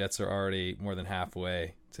 and the Jets are already more than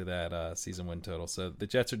halfway to that season win total. So the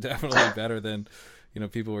Jets are definitely better than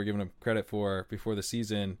people were giving them credit for before the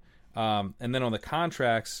season. And then on the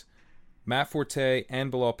contracts, Matt Forte and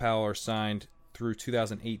Bilal Powell are signed through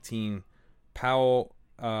 2018. Powell,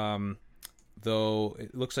 though,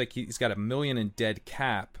 it looks like he's got $1 million in dead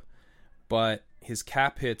cap, but his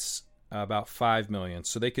cap hits about $5 million,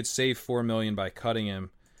 so they could save $4 million by cutting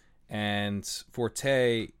him. And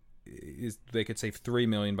Forte, they could save $3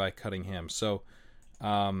 million by cutting him. So,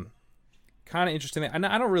 kind of interesting. And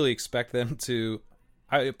I don't really expect them to.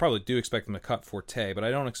 I probably do expect them to cut Forte, but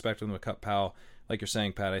I don't expect them to cut Powell. Like you're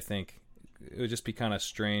saying, Pat, I think it would just be kind of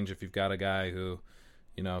strange if you've got a guy who,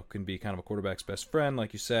 can be kind of a quarterback's best friend,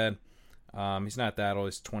 like you said. He's not that old.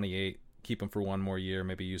 He's 28. Keep him for one more year,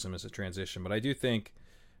 maybe use him as a transition. But I do think,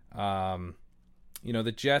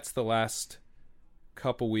 the Jets the last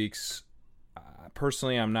couple weeks,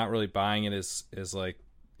 personally, I'm not really buying it as like,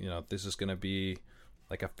 this is going to be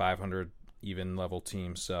like a 500 even level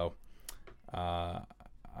team. So,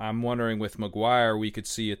 I'm wondering with McGuire, we could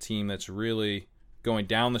see a team that's really going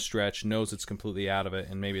down the stretch, knows it's completely out of it,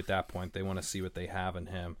 and maybe at that point they want to see what they have in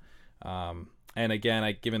him. And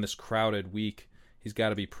again, given this crowded week, he's got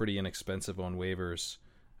to be pretty inexpensive on waivers.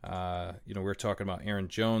 We were talking about Aaron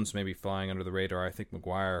Jones maybe flying under the radar. I think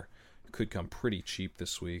McGuire could come pretty cheap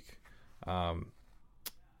this week.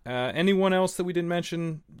 Anyone else that we didn't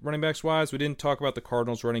mention running backs wise? We didn't talk about the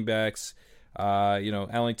Cardinals running backs.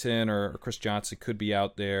 Ellington or Chris Johnson could be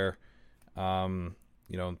out there.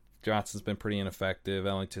 Johnson's been pretty ineffective.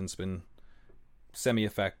 Ellington's been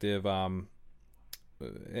semi-effective.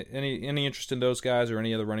 Any interest in those guys or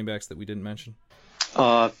any other running backs that we didn't mention?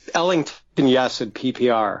 Ellington, yes, in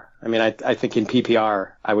PPR. I mean, I think in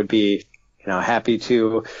PPR I would be, happy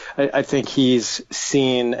to. I think he's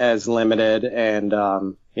seen as limited, and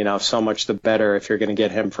so much the better if you're going to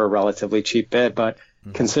get him for a relatively cheap bid. But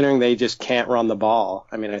considering they just can't run the ball,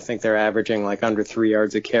 I mean, I think they're averaging like under 3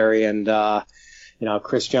 yards a carry, and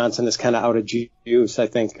Chris Johnson is kind of out of juice. I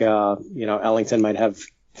think Ellington might have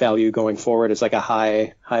value going forward as like a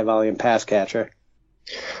high volume pass catcher.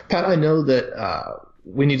 Pat, I know that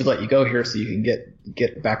we need to let you go here so you can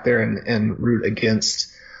get back there and root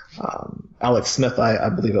against Alex Smith, I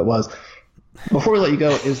believe it was. Before we let you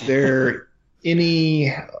go, was there any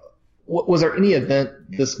event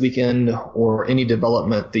this weekend or any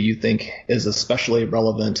development that you think is especially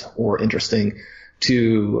relevant or interesting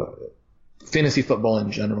to fantasy football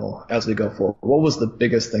in general as we go forward? What was the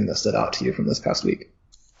biggest thing that stood out to you from this past week?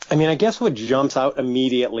 I mean, I guess what jumps out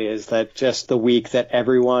immediately is that just the week that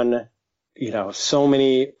everyone, so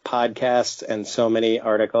many podcasts and so many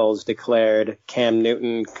articles declared Cam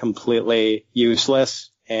Newton completely useless.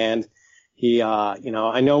 And he, I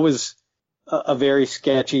know it was a very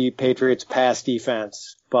sketchy Patriots pass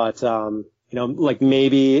defense, but,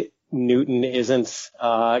 maybe Newton isn't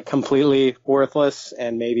completely worthless,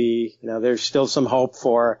 and maybe, there's still some hope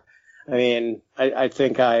for, I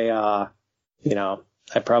think I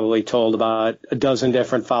probably told about a dozen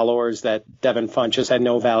different followers that Devin Funchess had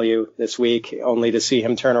no value this week, only to see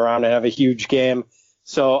him turn around and have a huge game.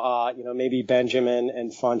 So, maybe Benjamin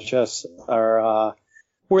and Funchess are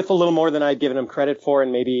worth a little more than I'd given him credit for,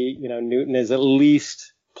 and maybe, Newton is at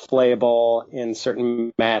least playable in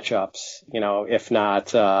certain matchups, if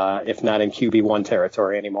not in QB1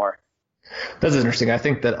 territory anymore. That's interesting. I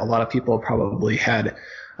think that a lot of people probably had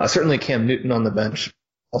certainly Cam Newton on the bench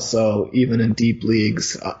also, even in deep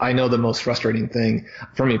leagues, I know the most frustrating thing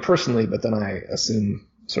for me personally, but then I assume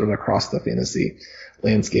sort of across the fantasy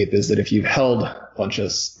landscape, is that if you've held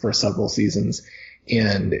Funchess for several seasons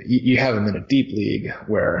and you have him in a deep league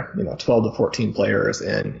where, 12 to 14 players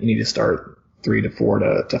and you need to start 3 to 4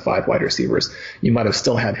 to 5 wide receivers, you might have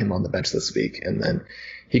still had him on the bench this week, and then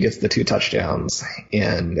he gets the 2 touchdowns,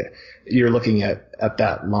 and you're looking at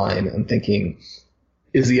that line and thinking,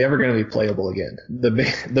 is he ever going to be playable again?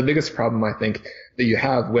 The biggest problem I think that you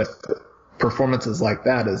have with performances like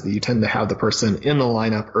that is that you tend to have the person in the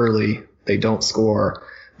lineup early, they don't score,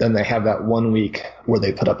 then they have that 1 week where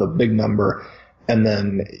they put up a big number, and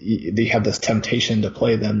then they have this temptation to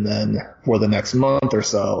play them then for the next month or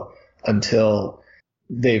so until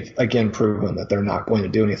they've again proven that they're not going to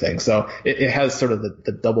do anything. So it has sort of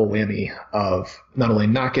the double whammy of not only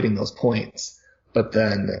not getting those points, but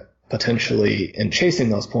then potentially in chasing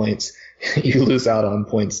those points, you lose out on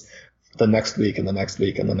points the next week and the next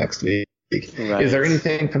week and the next week. Right. Is there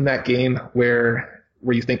anything from that game where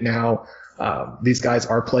you think now these guys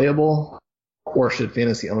are playable, or should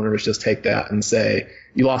fantasy owners just take that and say,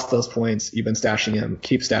 you lost those points, you've been stashing them,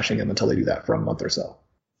 keep stashing them until they do that for a month or so?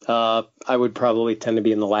 I would probably tend to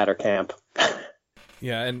be in the latter camp.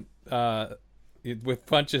 Yeah, and with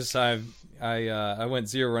Funchess, I went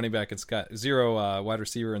 0 running back and zero wide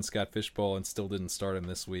receiver and Scott Fishbowl, and still didn't start him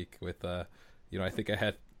this week. With I think I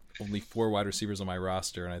had only 4 wide receivers on my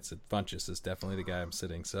roster, and I said Funchess is definitely the guy I'm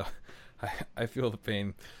sitting. So I feel the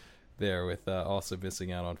pain there with also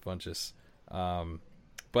missing out on Funchess.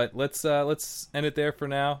 But let's end it there for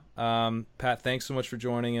now. Pat, thanks so much for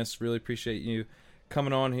joining us. Really appreciate you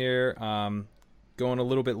coming on here. Going a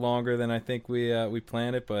little bit longer than I think we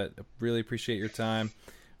planned it, but really appreciate your time.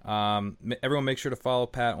 Everyone make sure to follow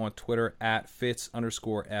Pat on Twitter at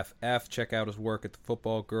 @Fitz_FF. Check out his work at the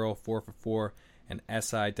Football Girl 4for4 and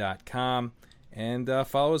SI.com, and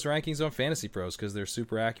follow his rankings on Fantasy Pros because they're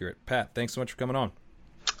super accurate. Pat, thanks so much for coming on.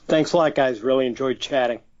 Thanks a lot, guys. Really enjoyed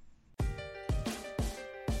chatting.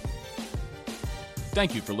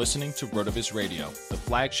 Thank you for listening to RotoViz Radio, the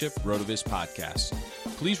flagship RotoViz podcast.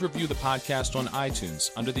 Please review the podcast on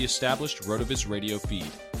iTunes under the established RotoViz Radio feed.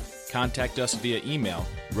 Contact us via email,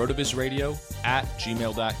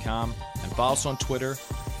 rotovizradio@gmail.com, and follow us on Twitter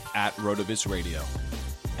 @RotoVizRadio.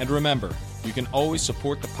 And remember, you can always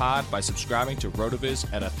support the pod by subscribing to RotoViz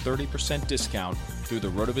at a 30% discount through the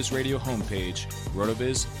RotoViz Radio homepage,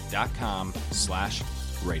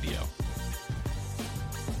 rotoviz.com/radio.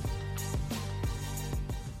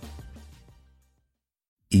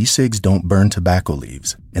 E-cigs don't burn tobacco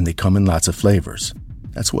leaves, and they come in lots of flavors.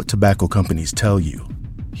 That's what tobacco companies tell you.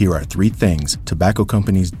 Here are 3 things tobacco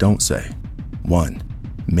companies don't say. 1.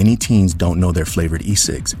 Many teens don't know their flavored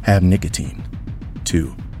e-cigs have nicotine.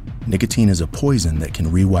 2. Nicotine is a poison that can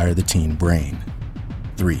rewire the teen brain.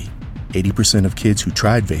 3. 80% of kids who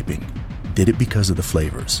tried vaping did it because of the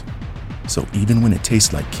flavors. So even when it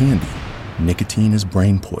tastes like candy, nicotine is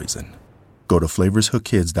brain poison. Go to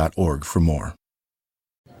flavorshookkids.org for more.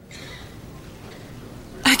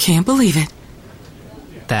 I can't believe it.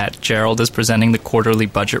 That Gerald is presenting the quarterly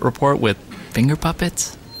budget report with finger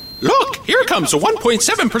puppets? Look, here comes a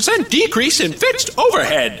 1.7% decrease in fixed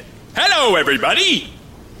overhead. Hello, everybody.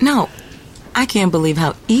 No, I can't believe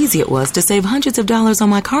how easy it was to save hundreds of dollars on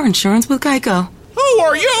my car insurance with Geico. Who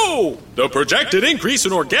are you? The projected increase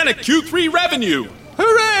in organic Q3 revenue.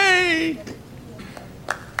 Hooray!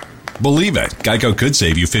 Believe it, Geico could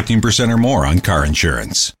save you 15% or more on car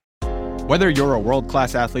insurance. Whether you're a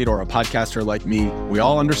world-class athlete or a podcaster like me, we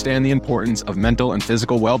all understand the importance of mental and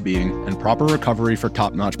physical well-being and proper recovery for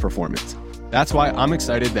top-notch performance. That's why I'm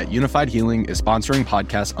excited that Unified Healing is sponsoring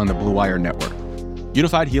podcasts on the Blue Wire Network.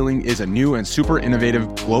 Unified Healing is a new and super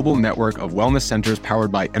innovative global network of wellness centers powered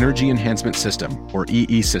by Energy Enhancement System, or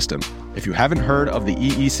EE System. If you haven't heard of the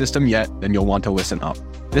EE System yet, then you'll want to listen up.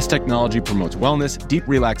 This technology promotes wellness, deep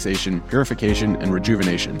relaxation, purification, and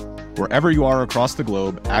rejuvenation. Wherever you are across the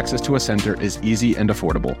globe, access to a center is easy and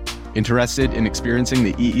affordable. Interested in experiencing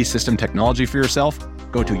the EE System technology for yourself?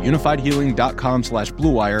 Go to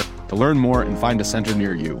unifiedhealing.com/bluewire to learn more and find a center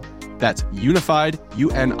near you. That's unified,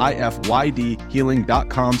 UNIFYD,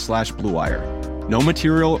 healing.com/bluewire. No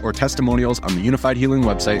material or testimonials on the Unified Healing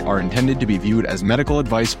website are intended to be viewed as medical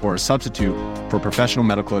advice or a substitute for professional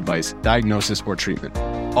medical advice, diagnosis, or treatment.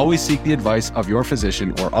 Always seek the advice of your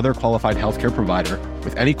physician or other qualified healthcare provider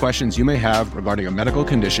with any questions you may have regarding a medical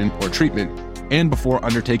condition or treatment and before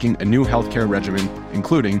undertaking a new healthcare regimen,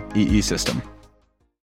 including EE System.